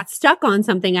also got stuck on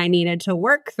something I needed to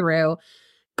work through,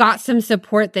 got some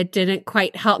support that didn't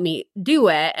quite help me do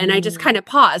it. And I just kind of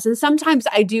paused. And sometimes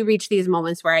I do reach these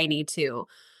moments where I need to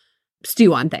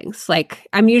stew on things. Like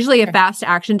I'm usually a fast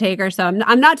action taker, so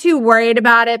I'm not too worried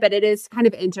about it, but it is kind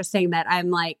of interesting that I'm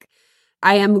like,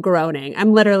 I am groaning.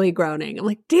 I'm literally groaning. I'm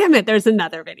like, damn it, there's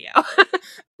another video.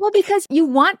 Well, because you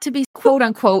want to be quote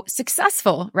unquote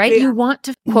successful, right? Yeah. You want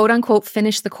to quote unquote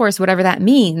finish the course, whatever that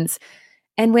means.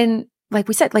 And when, like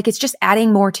we said, like it's just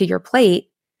adding more to your plate.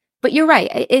 But you're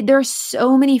right. There are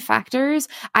so many factors.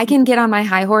 I can get on my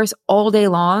high horse all day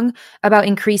long about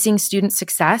increasing student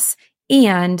success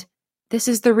And this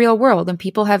is the real world and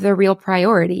people have their real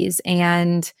priorities.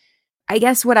 And I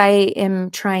guess what I am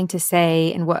trying to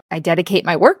say and what I dedicate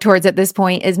my work towards at this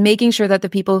point is making sure that the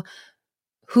people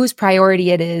whose priority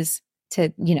it is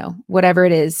to, whatever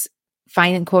it is,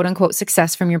 find quote unquote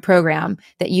success from your program,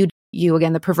 that you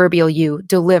again, the proverbial you,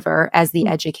 deliver as the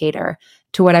educator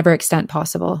to whatever extent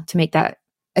possible to make that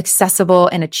accessible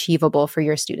and achievable for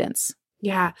your students.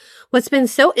 Yeah. What's been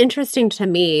so interesting to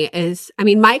me is,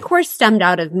 my course stemmed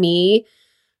out of me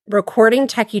recording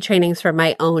techie trainings for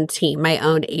my own team, my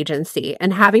own agency,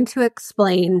 and having to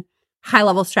explain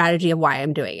high-level strategy of why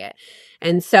I'm doing it.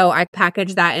 And so I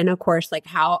packaged that in a course, like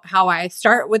how I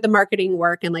start with the marketing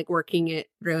work and like working it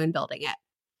through and building it.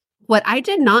 What I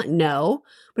did not know,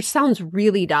 which sounds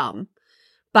really dumb,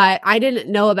 but I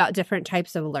didn't know about different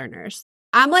types of learners.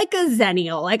 I'm like a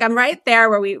Zennial, like I'm right there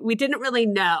where we didn't really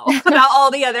know about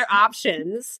all the other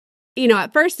options.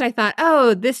 At first I thought,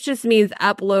 oh, this just means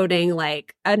uploading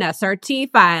like an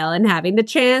SRT file and having the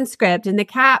transcript and the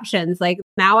captions. Like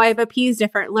now I've appeased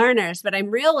different learners, but I'm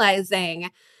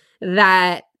realizing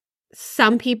that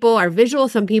some people are visual.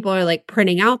 Some people are like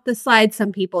printing out the slides.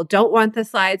 Some people don't want the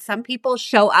slides. Some people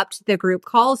show up to the group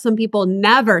calls. Some people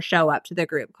never show up to the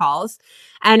group calls.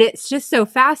 And it's just so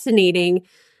fascinating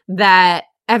that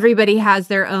everybody has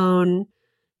their own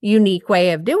unique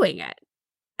way of doing it.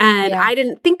 And I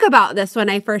didn't think about this when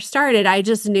I first started. I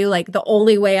just knew like the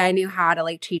only way I knew how to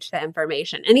like teach the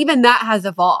information. And even that has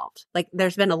evolved. Like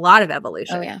there's been a lot of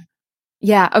evolution. Oh, yeah.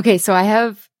 Yeah. Okay. So I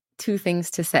have two things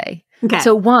to say. Okay.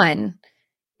 So one,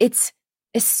 it's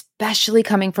especially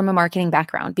coming from a marketing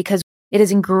background because it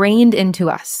is ingrained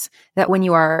into us that when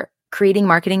you are creating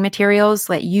marketing materials,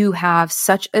 that you have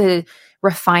such a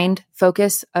refined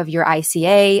focus of your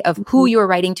ICA, of who you're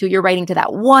writing to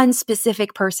that one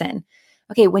specific person.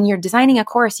 Okay, when you're designing a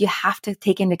course, you have to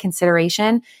take into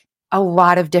consideration a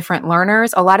lot of different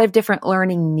learners, a lot of different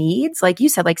learning needs. Like you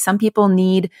said, like some people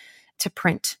need to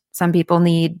print. Some people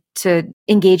need to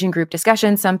engage in group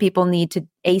discussion. Some people need to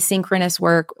asynchronous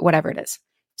work, whatever it is.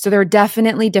 So there are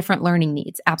definitely different learning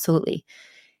needs. Absolutely.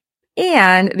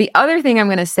 And the other thing I'm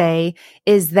going to say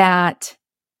is that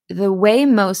the way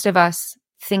most of us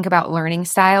think about learning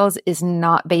styles is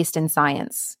not based in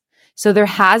science. So there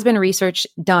has been research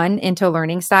done into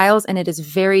learning styles, and it is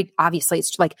very obviously,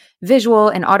 it's like visual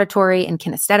and auditory and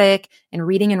kinesthetic and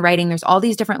reading and writing. There's all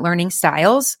these different learning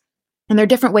styles, and there are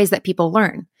different ways that people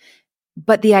learn.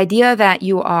 But the idea that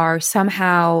you are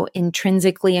somehow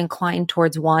intrinsically inclined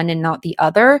towards one and not the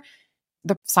other,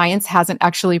 the science hasn't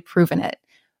actually proven it.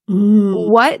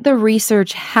 What the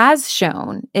research has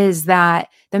shown is that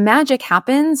the magic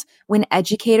happens when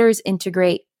educators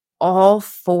integrate all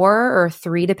 4 or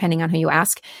 3, depending on who you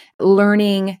ask,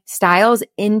 learning styles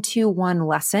into one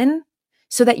lesson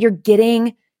so that you're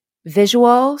getting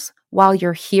visuals while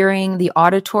you're hearing the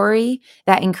auditory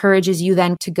that encourages you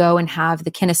then to go and have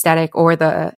the kinesthetic or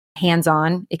the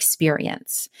hands-on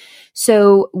experience.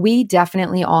 So we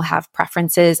definitely all have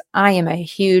preferences. I am a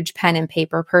huge pen and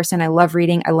paper person. I love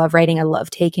reading. I love writing. I love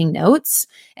taking notes,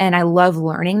 and I love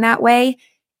learning that way.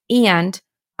 And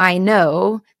I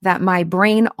know that my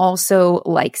brain also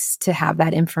likes to have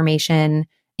that information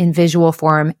in visual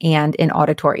form and in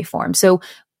auditory form. So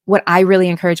what I really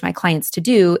encourage my clients to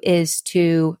do is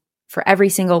to, for every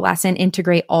single lesson,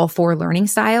 integrate all 4 learning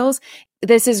styles.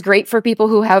 This is great for people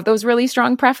who have those really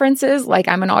strong preferences, like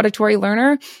I'm an auditory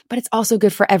learner, but it's also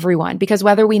good for everyone because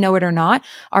whether we know it or not,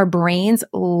 our brains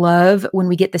love when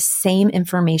we get the same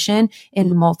information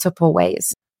in multiple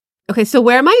ways. Okay, so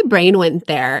where my brain went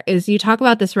there is you talk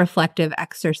about this reflective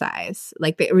exercise.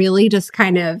 Like it really just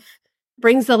kind of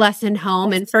brings the lesson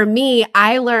home. And for me,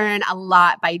 I learn a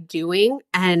lot by doing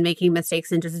and making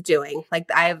mistakes and just doing. Like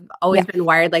I've always been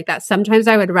wired like that. Sometimes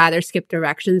I would rather skip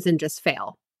directions and just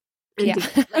fail. And do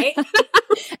it, right?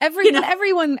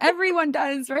 Everyone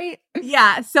does, right?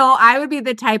 Yeah. So I would be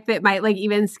the type that might like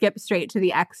even skip straight to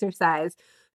the exercise.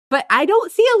 But I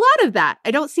don't see a lot of that.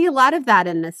 I don't see a lot of that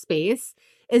in this space.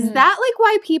 Is that like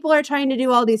why people are trying to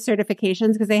do all these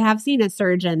certifications? Because they have seen a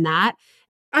surge in that.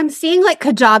 I'm seeing like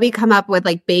Kajabi come up with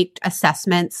like baked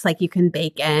assessments, like you can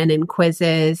bake in and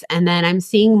quizzes. And then I'm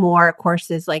seeing more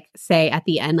courses like say at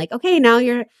the end, like, okay, now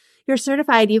you're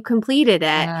certified, you completed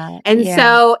it.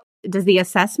 So does the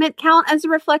assessment count as a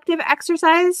reflective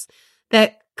exercise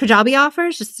that Kajabi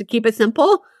offers, just to keep it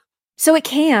simple? So it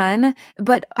can,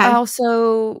 but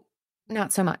also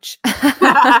not so much.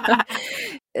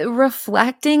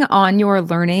 Reflecting on your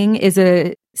learning is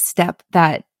a step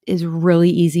that is really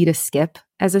easy to skip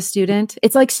as a student.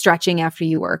 It's like stretching after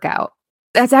you work out.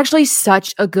 That's actually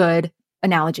such a good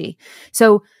analogy.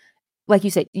 So like you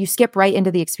said, you skip right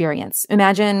into the experience.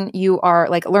 Imagine you are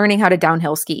like learning how to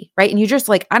downhill ski, right? And you're just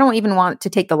like, I don't even want to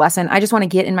take the lesson. I just want to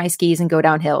get in my skis and go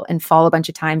downhill and fall a bunch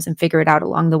of times and figure it out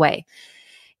along the way.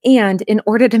 And in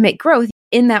order to make growth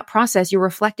in that process, you're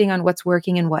reflecting on what's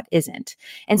working and what isn't.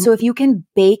 And so if you can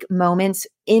bake moments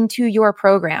into your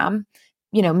program,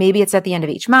 maybe it's at the end of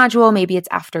each module, maybe it's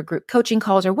after group coaching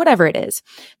calls or whatever it is,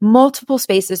 multiple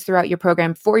spaces throughout your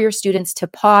program for your students to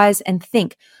pause and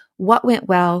think, what went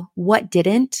well, what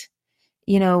didn't,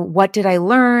 what did I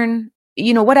learn,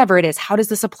 whatever it is, how does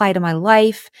this apply to my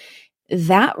life?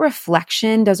 That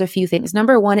reflection does a few things.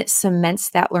 Number one, it cements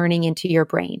that learning into your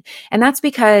brain. And that's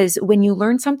because when you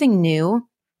learn something new,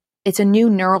 it's a new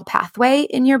neural pathway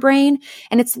in your brain.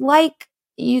 And it's like,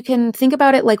 you can think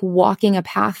about it like walking a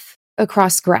path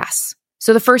across grass.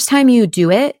 So the first time you do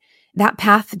it, that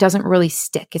path doesn't really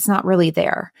stick. It's not really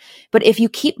there. But if you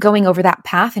keep going over that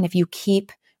path and if you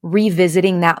keep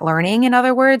revisiting that learning, in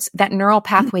other words, that neural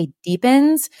pathway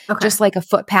deepens, just like a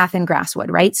footpath in grass would,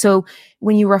 right? So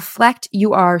when you reflect,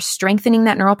 you are strengthening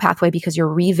that neural pathway because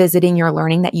you're revisiting your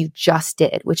learning that you just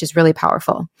did, which is really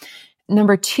powerful.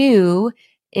 Number two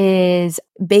is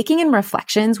baking in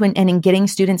reflections and in getting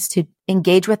students to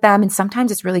engage with them. And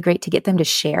sometimes it's really great to get them to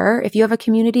share. If you have a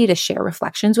community, to share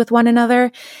reflections with one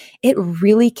another, it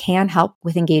really can help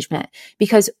with engagement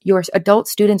because your adult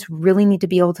students really need to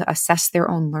be able to assess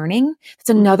their own learning. That's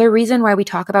another reason why we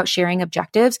talk about sharing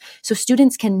objectives. So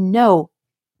students can know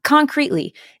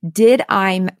concretely, did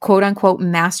I quote unquote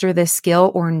master this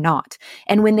skill or not?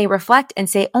 And when they reflect and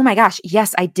say, oh my gosh,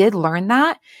 yes, I did learn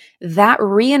that, that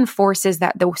reinforces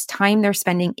that the time they're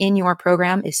spending in your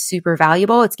program is super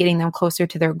valuable. It's getting them closer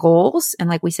to their goals. And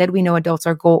like we said, we know adults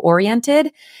are goal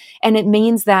oriented. And it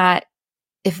means that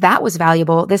if that was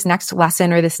valuable, this next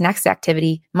lesson or this next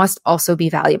activity must also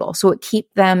be valuable. So it keeps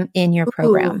them in your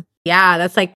program. Ooh, yeah,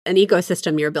 that's like an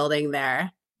ecosystem you're building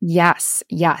there. Yes.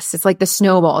 It's like the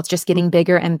snowball. It's just getting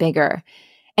bigger and bigger.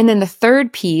 And then the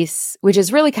third piece, which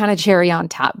is really kind of cherry on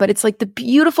top, but it's like the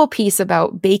beautiful piece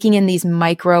about baking in these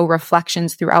micro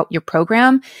reflections throughout your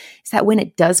program, is that when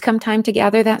it does come time to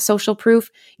gather that social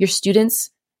proof, your students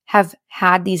have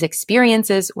had these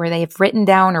experiences where they have written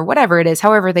down or whatever it is,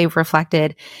 however they've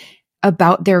reflected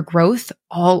about their growth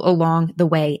all along the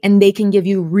way. And they can give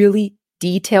you really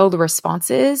detailed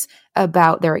responses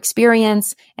about their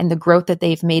experience and the growth that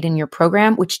they've made in your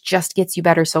program, which just gets you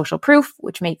better social proof,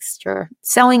 which makes your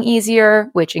selling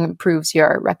easier, which improves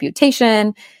your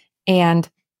reputation. And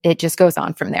it just goes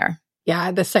on from there.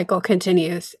 Yeah, the cycle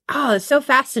continues. Oh, it's so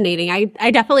fascinating.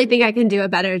 I definitely think I can do a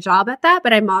better job at that,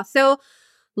 but I'm also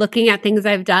looking at things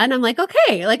I've done. I'm like,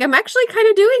 okay, like I'm actually kind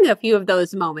of doing a few of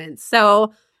those moments.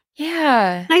 So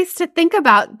yeah, nice to think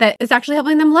about that it's actually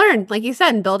helping them learn, like you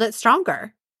said, and build it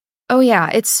stronger. Oh yeah,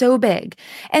 it's so big.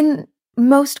 And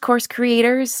most course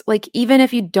creators, like even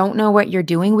if you don't know what you're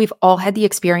doing, we've all had the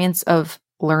experience of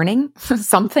learning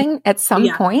something at some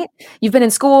point. You've been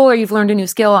in school or you've learned a new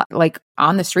skill, like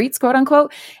on the streets, quote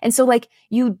unquote. And so like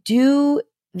you do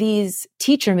these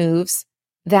teacher moves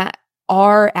that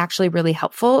are actually really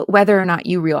helpful, whether or not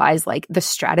you realize like the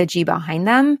strategy behind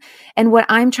them. And what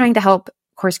I'm trying to help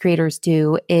course creators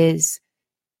do is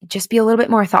just be a little bit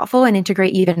more thoughtful and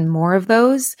integrate even more of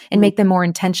those and make them more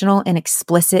intentional and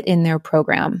explicit in their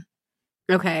program.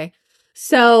 Okay.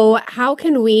 So how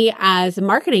can we as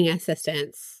marketing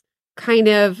assistants kind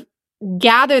of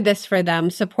gather this for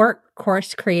them, support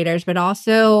course creators, but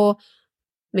also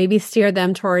maybe steer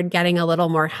them toward getting a little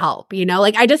more help?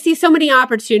 Like I just see so many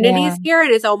opportunities here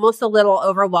and it's almost a little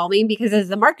overwhelming because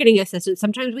as a marketing assistant,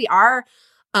 sometimes we are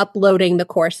uploading the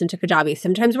course into Kajabi.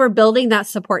 Sometimes we're building that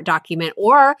support document,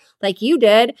 or like you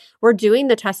did, we're doing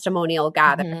the testimonial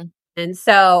gather. Mm-hmm. And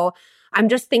so I'm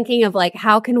just thinking of like,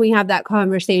 how can we have that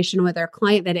conversation with our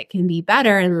client that it can be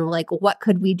better? And like, what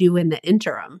could we do in the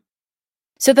interim?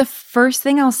 So the first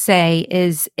thing I'll say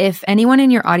is if anyone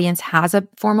in your audience has a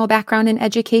formal background in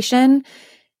education,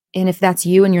 and if that's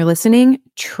you and you're listening,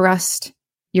 trust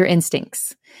your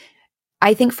instincts.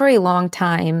 I think for a long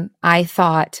time, I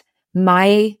thought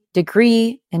my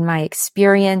degree and my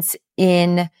experience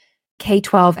in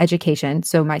K-12 education,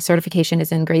 so my certification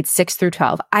is in grades 6 through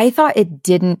 12, I thought it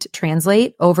didn't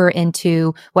translate over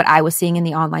into what I was seeing in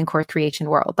the online course creation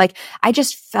world. Like I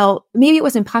just felt, maybe it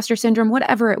was imposter syndrome,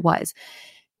 whatever it was.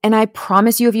 And I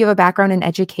promise you, if you have a background in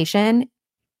education,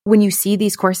 when you see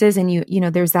these courses and you know,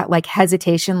 there's that like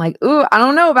hesitation, like, ooh, I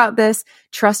don't know about this,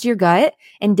 trust your gut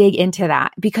and dig into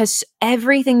that, because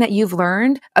everything that you've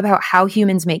learned about how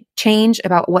humans make change,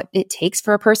 about what it takes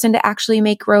for a person to actually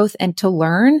make growth and to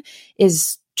learn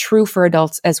is true for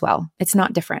adults as well. It's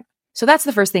not different. So that's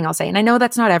the first thing I'll say. And I know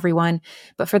that's not everyone,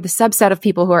 but for the subset of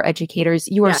people who are educators,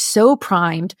 you are so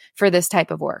primed for this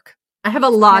type of work. I have a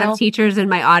lot of teachers in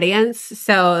my audience.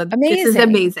 So this is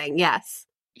amazing. Yes.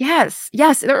 Yes.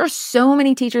 Yes. There are so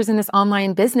many teachers in this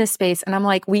online business space. And I'm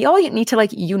like, we all need to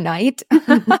like unite.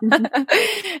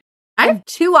 I have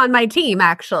 2 on my team,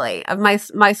 actually, of my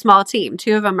small team.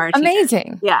 2 of them are teachers.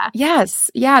 Amazing. Yeah. Yes.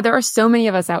 Yeah. There are so many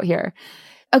of us out here.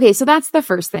 Okay. So that's the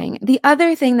first thing. The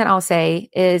other thing that I'll say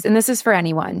is, and this is for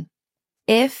anyone,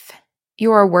 if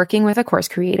you are working with a course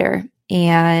creator,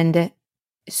 and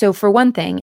so for one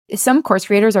thing, some course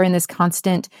creators are in this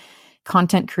constant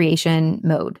content creation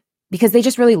mode because they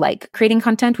just really like creating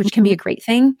content, which can be a great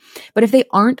thing. But if they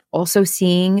aren't also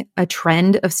seeing a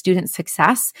trend of student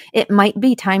success, it might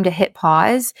be time to hit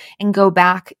pause and go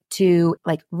back to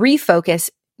like refocus,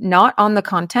 not on the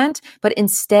content, but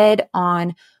instead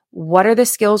on what are the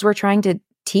skills we're trying to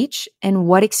teach and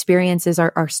what experiences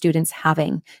are our students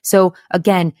having. So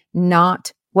again,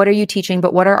 not what are you teaching,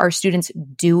 but what are our students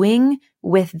doing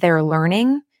with their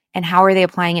learning and how are they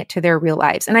applying it to their real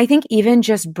lives? And I think even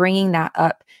just bringing that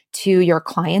up to your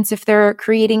clients, if they're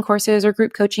creating courses or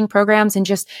group coaching programs, and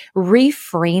just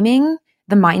reframing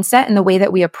the mindset and the way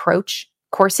that we approach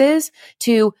courses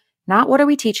to not what are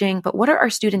we teaching, but what are our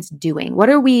students doing? What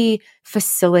are we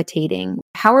facilitating?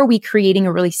 How are we creating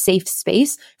a really safe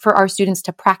space for our students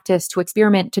to practice, to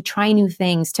experiment, to try new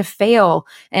things, to fail,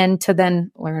 and to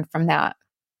then learn from that?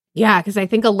 Yeah, because I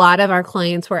think a lot of our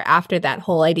clients were after that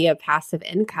whole idea of passive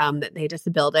income, that they just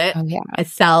build it. Oh, yeah. It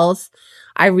sells.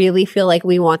 I really feel like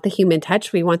we want the human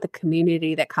touch. We want the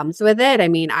community that comes with it. I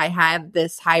mean, I have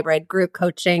this hybrid group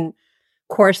coaching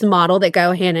course model that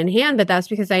go hand in hand, but that's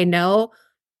because I know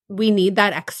we need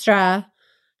that extra,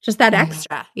 just that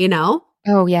extra, you know?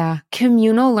 Oh, yeah.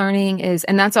 Communal learning is,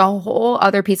 and that's a whole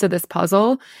other piece of this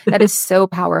puzzle that is so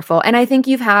powerful. And I think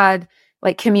you've had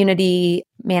like community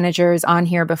managers on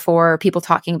here before, people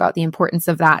talking about the importance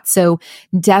of that. So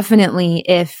definitely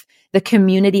if the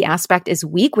community aspect is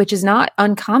weak, which is not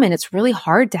uncommon, it's really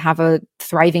hard to have a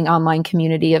thriving online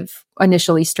community of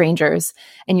initially strangers.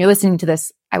 And you're listening to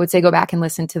this, I would say go back and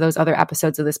listen to those other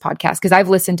episodes of this podcast because I've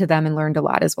listened to them and learned a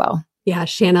lot as well. Yeah,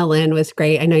 Shanna Lynn was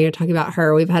great. I know you're talking about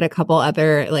her. We've had a couple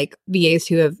other like VAs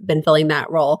who have been filling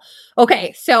that role.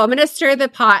 Okay, so I'm going to stir the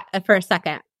pot for a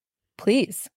second.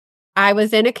 Please. I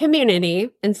was in a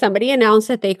community and somebody announced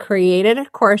that they created a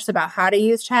course about how to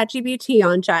use ChatGPT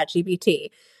on ChatGPT.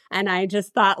 And I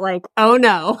just thought like, oh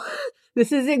no,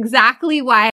 this is exactly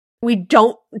why we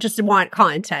don't just want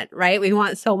content, right? We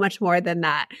want so much more than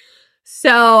that.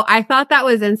 So I thought that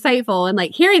was insightful. And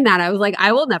like hearing that, I was like,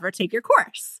 I will never take your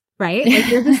course, right? Like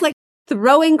you're just like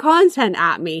throwing content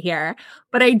at me here.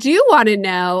 But I do want to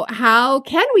know, how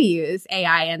can we use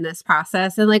AI in this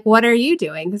process? And like, what are you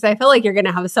doing? Because I feel like you're going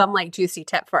to have some like juicy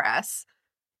tip for us.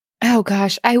 Oh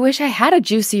gosh, I wish I had a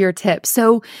juicier tip.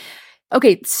 So,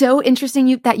 okay, so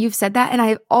interesting that you've said that. And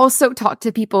I've also talked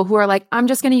to people who are like, I'm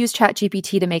just going to use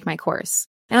ChatGPT to make my course.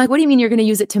 And I'm like, what do you mean you're going to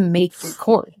use it to make your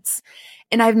course?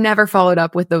 And I've never followed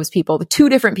up with those people. The 2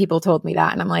 different people told me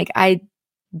that. And I'm like,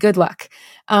 good luck.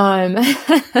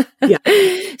 Yeah.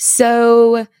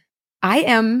 So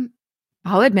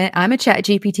I'll admit, I'm a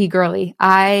ChatGPT girly.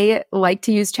 I like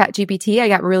to use ChatGPT. I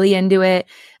got really into it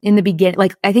in the beginning.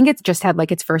 Like, I think it's just had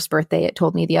like its first birthday, it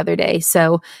told me the other day.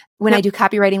 So when I do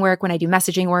copywriting work, when I do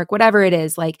messaging work, whatever it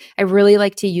is, like I really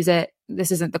like to use it.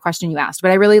 This isn't the question you asked,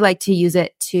 but I really like to use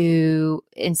it to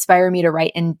inspire me to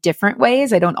write in different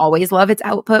ways. I don't always love its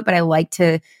output, but I like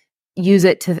to use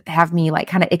it to have me like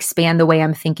kind of expand the way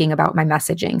I'm thinking about my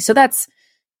messaging. So that's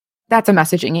a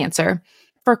messaging answer.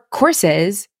 For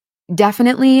courses,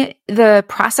 definitely the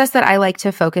process that I like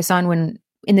to focus on when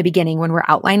in the beginning, when we're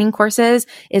outlining courses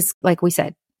is, like we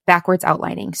said, backwards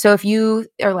outlining. So if you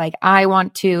are like, I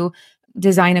want to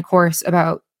design a course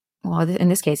about, well, in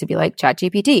this case, it'd be like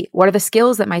ChatGPT. What are the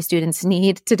skills that my students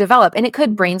need to develop? And it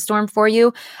could brainstorm for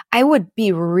you. I would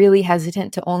be really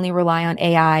hesitant to only rely on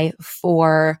AI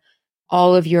for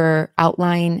all of your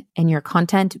outline and your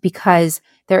content, because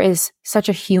there is such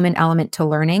a human element to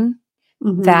learning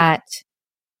that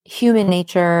human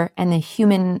nature and the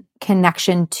human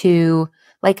connection to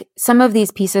like some of these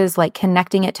pieces, like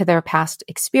connecting it to their past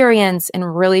experience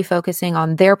and really focusing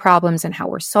on their problems and how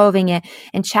we're solving it.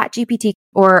 And ChatGPT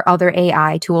or other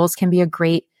AI tools can be a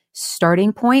great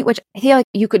starting point, which I feel like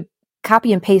you could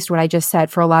copy and paste what I just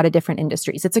said for a lot of different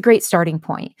industries. It's a great starting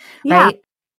point, right?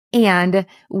 And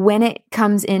when it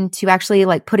comes into actually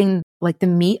like putting like the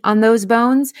meat on those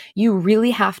bones, you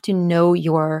really have to know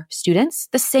your students.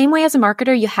 The same way as a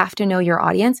marketer, you have to know your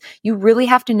audience. You really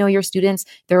have to know your students,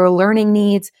 their learning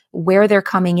needs, where they're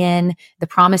coming in, the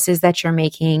promises that you're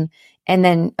making. And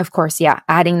then, of course,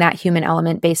 adding that human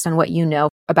element based on what you know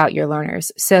about your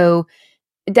learners. So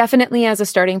definitely as a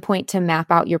starting point to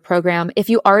map out your program. If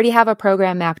you already have a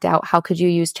program mapped out, how could you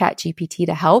use ChatGPT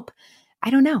to help? I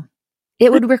don't know.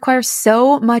 It would require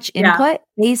so much input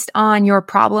based on your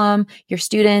problem, your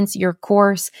students, your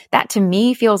course. That to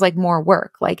me feels like more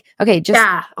work. Like, okay, just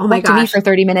talk to me for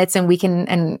 30 minutes and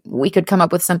we could come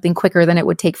up with something quicker than it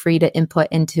would take for you to input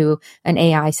into an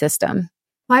AI system.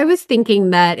 Well, I was thinking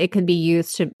that it could be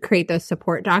used to create those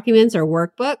support documents or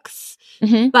workbooks.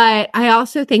 Mm-hmm. But I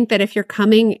also think that if you're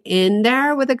coming in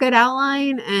there with a good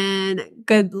outline and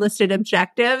good listed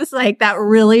objectives, like that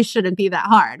really shouldn't be that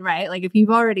hard, right? Like if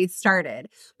you've already started,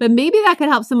 but maybe that could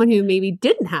help someone who maybe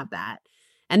didn't have that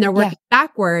and they're working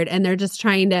backward and they're just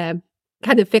trying to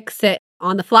kind of fix it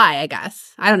on the fly, I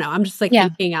guess. I don't know. I'm just like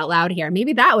thinking out loud here.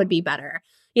 Maybe that would be better.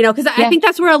 You know, because I think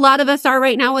that's where a lot of us are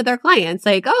right now with our clients.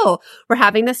 Like, oh, we're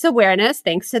having this awareness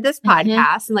thanks to this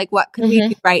podcast. And like, what could we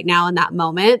do right now in that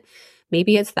moment?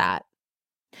 Maybe it's that.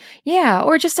 Yeah.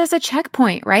 Or just as a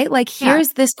checkpoint, right? Like,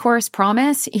 here's this course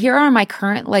promise. Here are my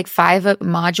current like 5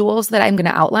 modules that I'm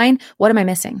going to outline. What am I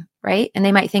missing? Right. And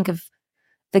they might think of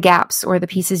the gaps or the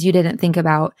pieces you didn't think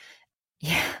about.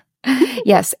 Yeah.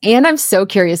 Yes. And I'm so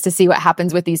curious to see what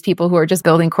happens with these people who are just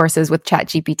building courses with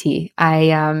ChatGPT.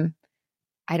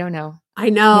 I don't know. I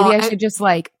know. Maybe I should just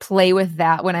like play with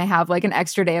that when I have like an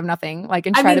extra day of nothing, like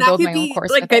and try to build my own course.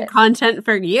 Like good content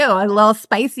for you, a little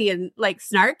spicy and like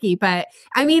snarky, but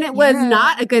I mean, it was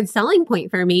not a good selling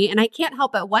point for me. And I can't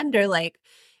help but wonder, like,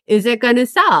 is it going to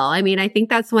sell? I mean, I think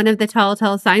that's one of the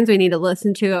telltale signs we need to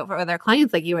listen to for other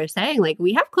clients. Like you were saying, like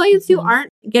we have clients who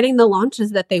aren't getting the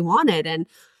launches that they wanted. And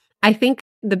I think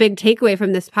the big takeaway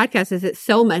from this podcast is it's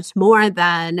so much more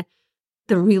than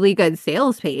the really good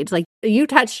sales page. Like you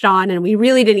touched on, and we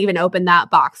really didn't even open that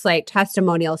box, like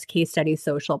testimonials, case studies,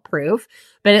 social proof,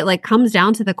 but it like comes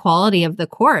down to the quality of the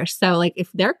course. So like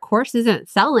if their course isn't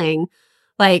selling,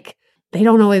 like they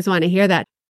don't always want to hear that.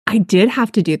 I did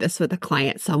have to do this with a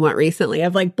client somewhat recently.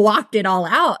 I've like blocked it all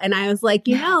out. And I was like,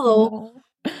 and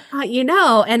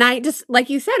I just, like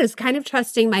you said, is kind of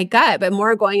trusting my gut, but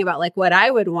more going about like what I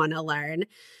would want to learn.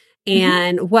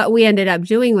 And what we ended up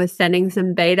doing was sending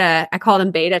some beta, I call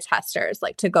them beta testers,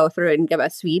 like to go through and give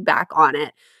us feedback on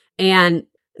it. And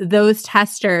those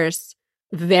testers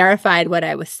verified what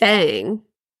I was saying,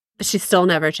 but she still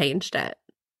never changed it.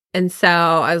 And so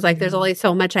I was like, there's only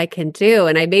so much I can do.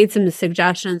 And I made some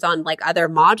suggestions on like other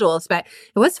modules, but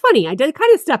it was funny. I did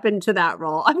kind of step into that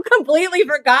role. I've completely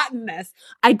forgotten this.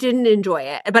 I didn't enjoy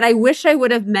it, but I wish I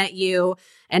would have met you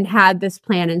and had this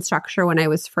plan and structure when I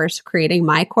was first creating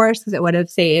my course, because it would have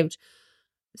saved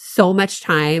so much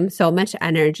time, so much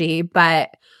energy.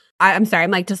 But I'm sorry,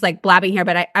 I'm like just like blabbing here,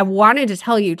 but I wanted to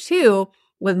tell you too,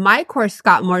 when my course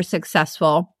got more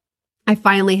successful, I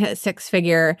finally hit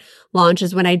 6-figure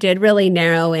launches when I did really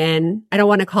narrow in. I don't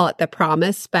want to call it the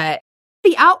promise, but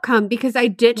the outcome, because I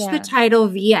ditched the title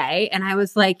VA and I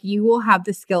was like, you will have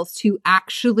the skills to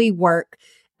actually work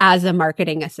as a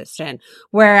marketing assistant.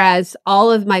 Whereas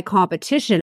all of my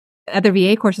competition, other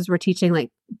VA courses were teaching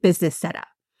like business setup,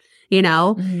 you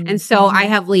know? And so I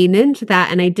have leaned into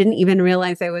that and I didn't even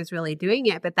realize I was really doing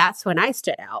it, but that's when I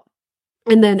stood out.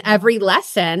 And then every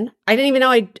lesson, I didn't even know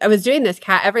I was doing this,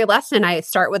 Kat. Every lesson I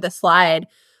start with a slide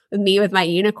with me with my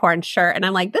unicorn shirt. And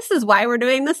I'm like, this is why we're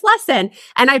doing this lesson.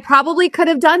 And I probably could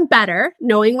have done better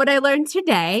knowing what I learned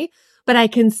today. But I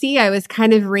can see I was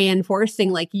kind of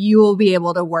reinforcing, like, you will be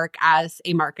able to work as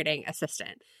a marketing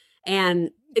assistant.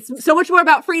 And it's so much more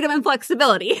about freedom and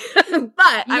flexibility.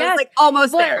 But I was like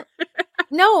almost there.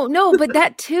 No, but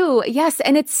that too. Yes.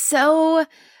 And it's so...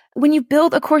 when you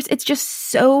build a course, it's just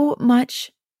so much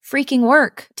freaking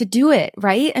work to do it,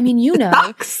 right? I mean, you know,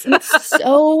 it's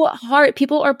so hard.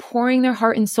 People are pouring their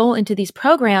heart and soul into these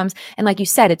programs. And like you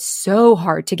said, it's so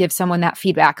hard to give someone that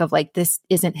feedback of like, this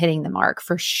isn't hitting the mark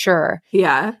for sure.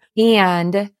 Yeah.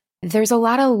 And there's a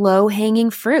lot of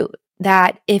low-hanging fruit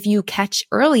that if you catch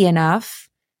early enough,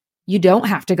 you don't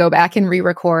have to go back and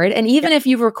re-record. And even if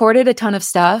you've recorded a ton of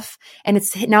stuff and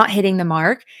it's not hitting the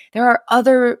mark, there are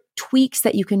other tweaks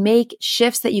that you can make,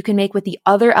 shifts that you can make with the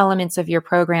other elements of your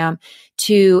program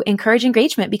to encourage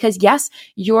engagement. Because yes,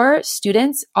 your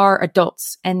students are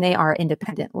adults and they are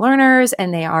independent learners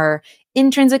and they are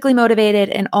intrinsically motivated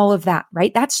and all of that,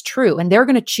 right? That's true. And they're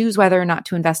going to choose whether or not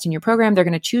to invest in your program. They're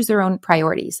going to choose their own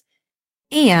priorities.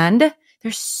 And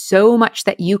there's so much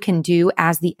that you can do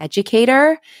as the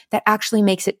educator that actually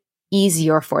makes it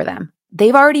easier for them.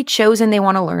 They've already chosen they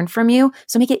want to learn from you.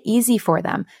 So make it easy for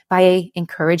them by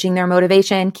encouraging their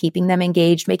motivation, keeping them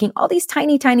engaged, making all these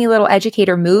tiny, tiny little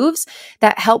educator moves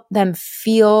that help them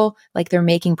feel like they're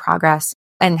making progress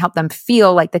and help them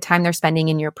feel like the time they're spending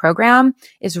in your program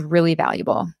is really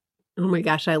valuable. Oh my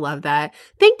gosh, I love that.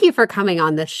 Thank you for coming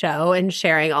on this show and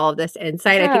sharing all of this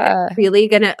insight. I think it's really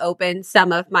going to open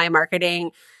some of my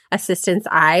marketing assistants'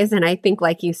 eyes. And I think,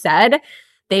 like you said,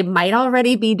 they might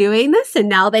already be doing this and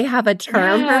now they have a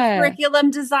term for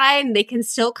curriculum design. They can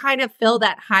still kind of fill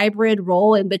that hybrid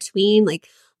role in between, like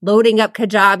loading up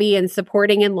Kajabi and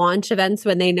supporting and launch events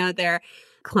when they know their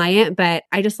client. But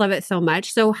I just love it so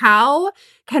much. So how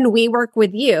can we work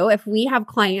with you if we have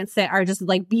clients that are just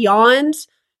like beyond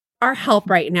our help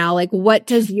right now? Like, what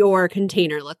does your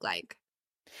container look like?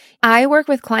 I work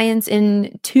with clients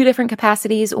in two different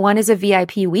capacities. One is a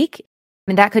VIP week,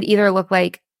 and that could either look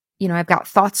like, I've got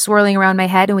thoughts swirling around my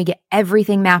head and we get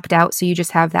everything mapped out. So you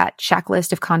just have that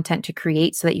checklist of content to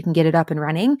create so that you can get it up and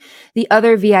running. The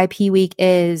other VIP week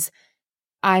is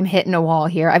I'm hitting a wall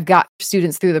here. I've got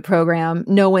students through the program.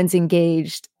 No one's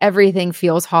engaged. Everything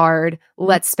feels hard.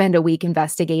 Let's spend a week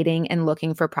investigating and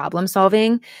looking for problem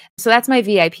solving. So that's my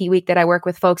VIP week that I work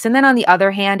with folks. And then on the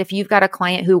other hand, if you've got a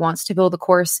client who wants to build a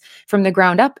course from the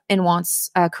ground up and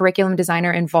wants a curriculum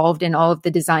designer involved in all of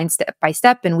the design step by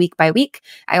step and week by week,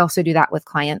 I also do that with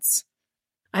clients.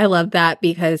 I love that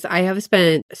because I have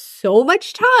spent so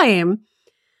much time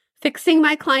fixing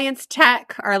my clients'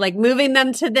 tech or like moving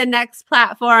them to the next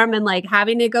platform and like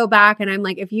having to go back. And I'm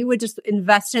like, if you would just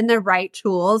invest in the right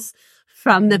tools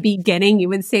from the beginning, you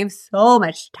would save so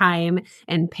much time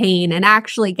and pain and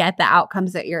actually get the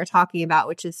outcomes that you're talking about,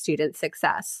 which is student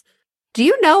success. Do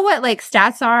you know what like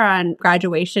stats are on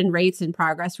graduation rates and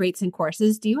progress rates in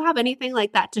courses? Do you have anything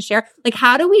like that to share? Like,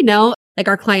 how do we know like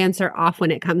our clients are off when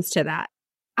it comes to that?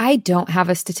 I don't have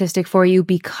a statistic for you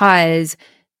because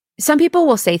some people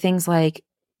will say things like,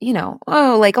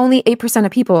 like only 8%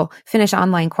 of people finish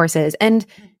online courses. And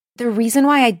the reason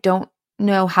why I don't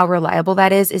know how reliable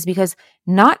that is because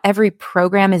not every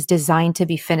program is designed to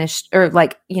be finished or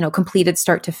completed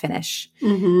start to finish.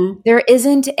 Mm-hmm. There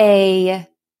isn't a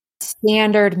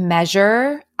standard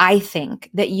measure, I think,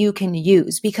 that you can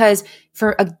use because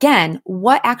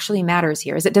what actually matters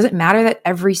here is does it matter that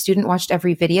every student watched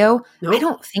every video? Nope. I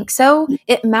don't think so.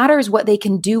 It matters what they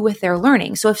can do with their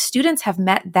learning. So if students have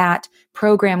met that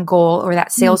program goal or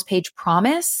that sales page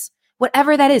promise,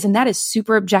 whatever that is, and that is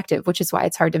super objective, which is why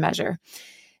it's hard to measure,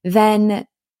 then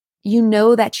you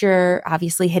know that you're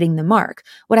obviously hitting the mark.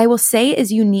 What I will say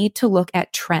is you need to look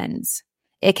at trends.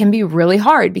 It can be really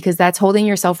hard because that's holding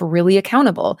yourself really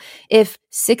accountable. If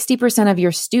 60% of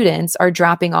your students are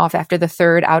dropping off after the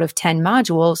 3rd out of 10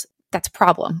 modules, that's a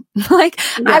problem.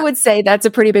 I would say that's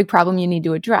a pretty big problem you need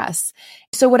to address.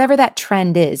 So whatever that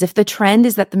trend is, if the trend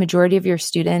is that the majority of your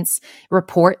students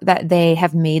report that they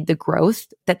have made the growth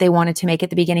that they wanted to make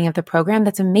at the beginning of the program,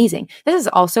 that's amazing. This is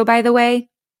also, by the way,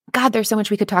 God, there's so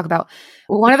much we could talk about.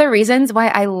 One of the reasons why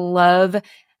I love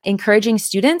encouraging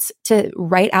students to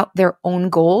write out their own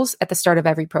goals at the start of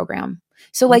every program.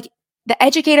 So like the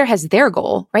educator has their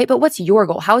goal, right? But what's your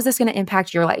goal? How is this going to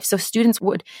impact your life? So students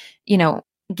would,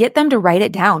 get them to write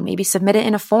it down, maybe submit it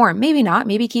in a form, maybe not,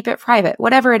 maybe keep it private,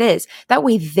 whatever it is. That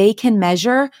way they can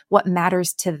measure what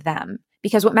matters to them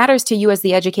because what matters to you as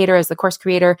the educator, as the course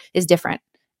creator is different.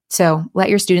 So let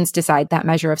your students decide that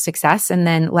measure of success and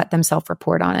then let them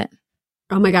self-report on it.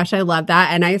 Oh my gosh, I love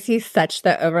that. And I see such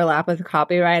the overlap with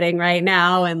copywriting right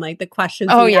now and like the questions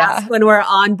we ask when we're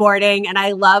onboarding. And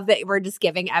I love that we're just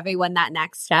giving everyone that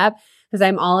next step because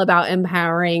I'm all about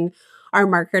empowering our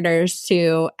marketers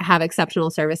to have exceptional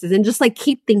services and just like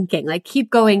keep thinking, like keep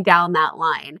going down that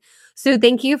line. So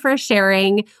thank you for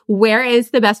sharing. Where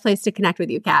is the best place to connect with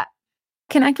you, Kat?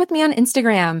 Connect with me on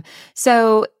Instagram.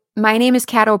 So my name is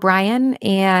Kat O'Brien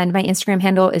and my Instagram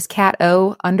handle is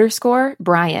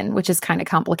 @o_Brien, which is kind of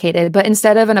complicated, but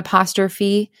instead of an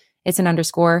apostrophe, it's an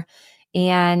underscore.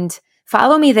 And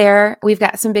follow me there. We've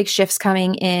got some big shifts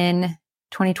coming in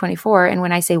 2024. And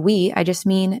when I say we, I just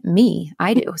mean me.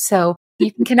 I do. So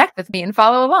you can connect with me and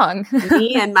follow along.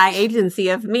 Me and my agency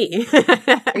of me.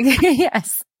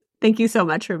 Yes. Thank you so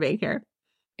much for being here.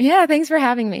 Yeah. Thanks for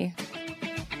having me.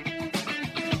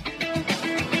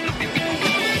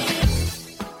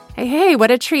 Hey, what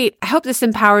a treat. I hope this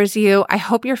empowers you. I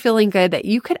hope you're feeling good that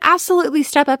you could absolutely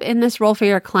step up in this role for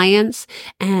your clients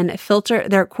and filter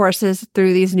their courses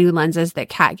through these new lenses that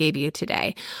Kat gave you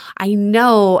today. I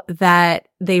know that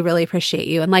they really appreciate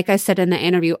you. And like I said in the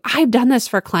interview, I've done this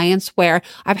for clients where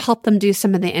I've helped them do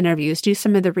some of the interviews, do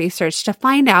some of the research to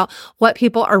find out what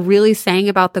people are really saying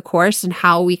about the course and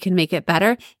how we can make it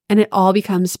better. And it all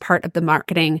becomes part of the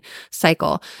marketing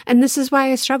cycle. And this is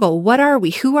why I struggle. What are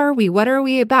we? Who are we? What are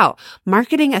we about?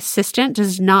 Marketing assistant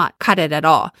does not cut it at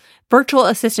all. Virtual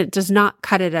assistant does not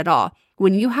cut it at all.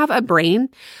 When you have a brain,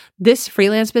 this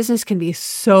freelance business can be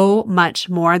so much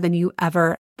more than you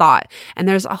ever thought. And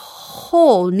there's a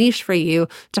whole niche for you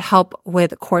to help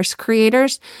with course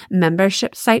creators,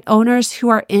 membership site owners who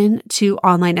are into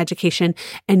online education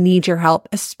and need your help,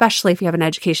 especially if you have an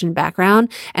education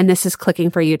background. And this is clicking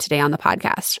for you today on the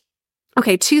podcast.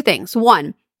 Okay, 2 things.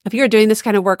 1, if you're doing this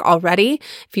kind of work already,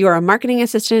 if you are a marketing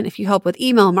assistant, if you help with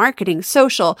email marketing,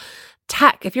 social,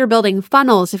 tech, if you're building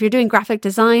funnels, if you're doing graphic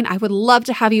design, I would love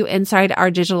to have you inside our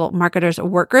digital marketers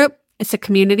work group. It's a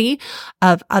community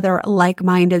of other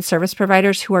like-minded service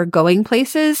providers who are going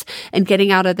places and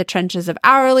getting out of the trenches of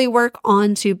hourly work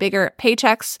onto bigger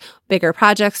paychecks, bigger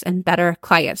projects, and better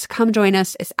clients. Come join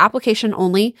us. It's application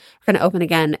only. We're going to open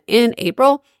again in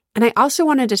April. And I also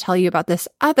wanted to tell you about this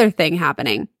other thing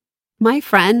happening. My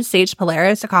friend, Sage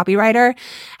Polaris, a copywriter,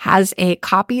 has a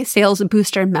Copy Sales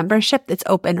Booster membership that's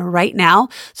open right now.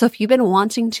 So if you've been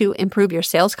wanting to improve your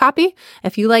sales copy,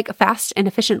 if you like fast and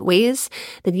efficient ways,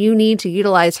 then you need to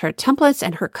utilize her templates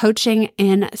and her coaching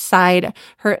inside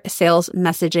her sales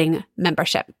messaging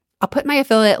membership. I'll put my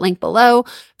affiliate link below.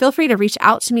 Feel free to reach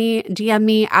out to me, DM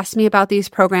me, ask me about these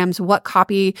programs, what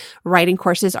copywriting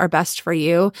courses are best for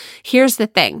you. Here's the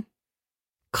thing.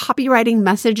 Copywriting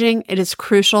messaging, it is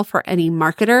crucial for any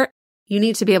marketer. You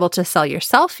need to be able to sell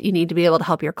yourself. You need to be able to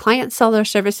help your clients sell their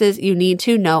services. You need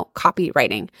to know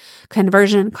copywriting,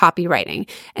 conversion copywriting.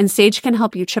 And Sage can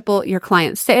help you triple your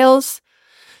client sales.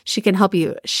 She can help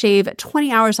you shave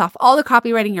 20 hours off all the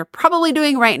copywriting you're probably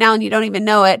doing right now and you don't even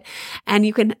know it. And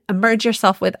you can merge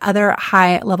yourself with other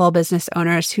high-level business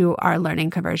owners who are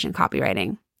learning conversion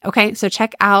copywriting. Okay, so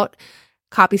check out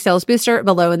Copy Sales Booster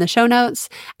below in the show notes.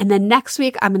 And then next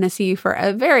week, I'm going to see you for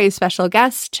a very special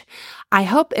guest. I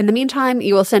hope in the meantime,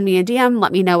 you will send me a DM.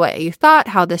 Let me know what you thought,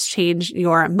 how this changed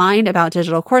your mind about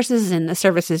digital courses and the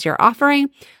services you're offering,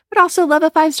 but also love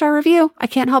a 5-star review. I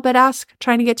can't help but ask.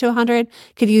 Trying to get to 100.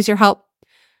 Could use your help.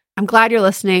 I'm glad you're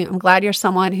listening. I'm glad you're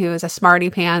someone who is a smarty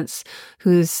pants,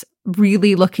 who's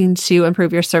really looking to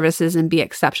improve your services and be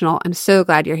exceptional. I'm so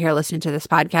glad you're here listening to this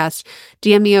podcast.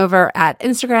 DM me over at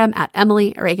Instagram at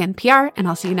Emily Reagan PR, and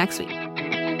I'll see you next week.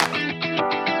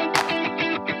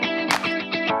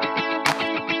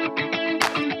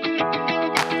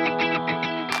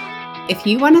 If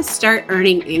you want to start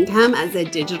earning income as a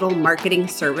digital marketing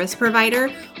service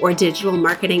provider or digital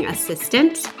marketing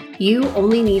assistant, you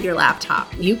only need your laptop.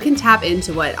 You can tap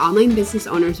into what online business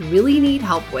owners really need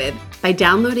help with by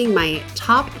downloading my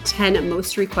top 10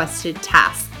 most requested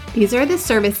tasks. These are the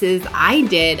services I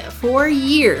did for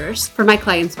years for my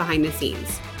clients behind the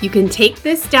scenes. You can take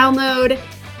this download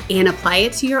and apply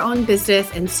it to your own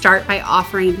business and start by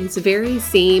offering these very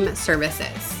same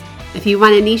services. If you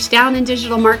want to niche down in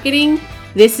digital marketing,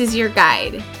 this is your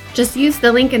guide. Just use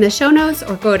the link in the show notes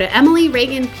or go to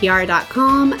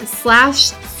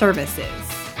emilyreaganpr.com/services.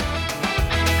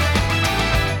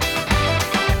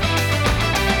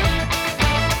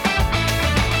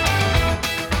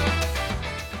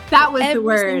 That was the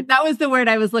word. That was the word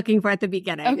I was looking for at the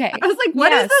beginning. Okay. I was like,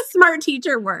 what is the smart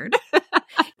teacher word?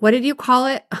 What did you call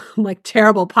it? I'm like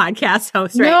terrible podcast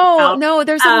host right now. No,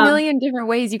 there's a million different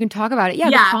ways you can talk about it. Yeah,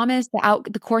 the promise,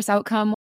 the course outcome.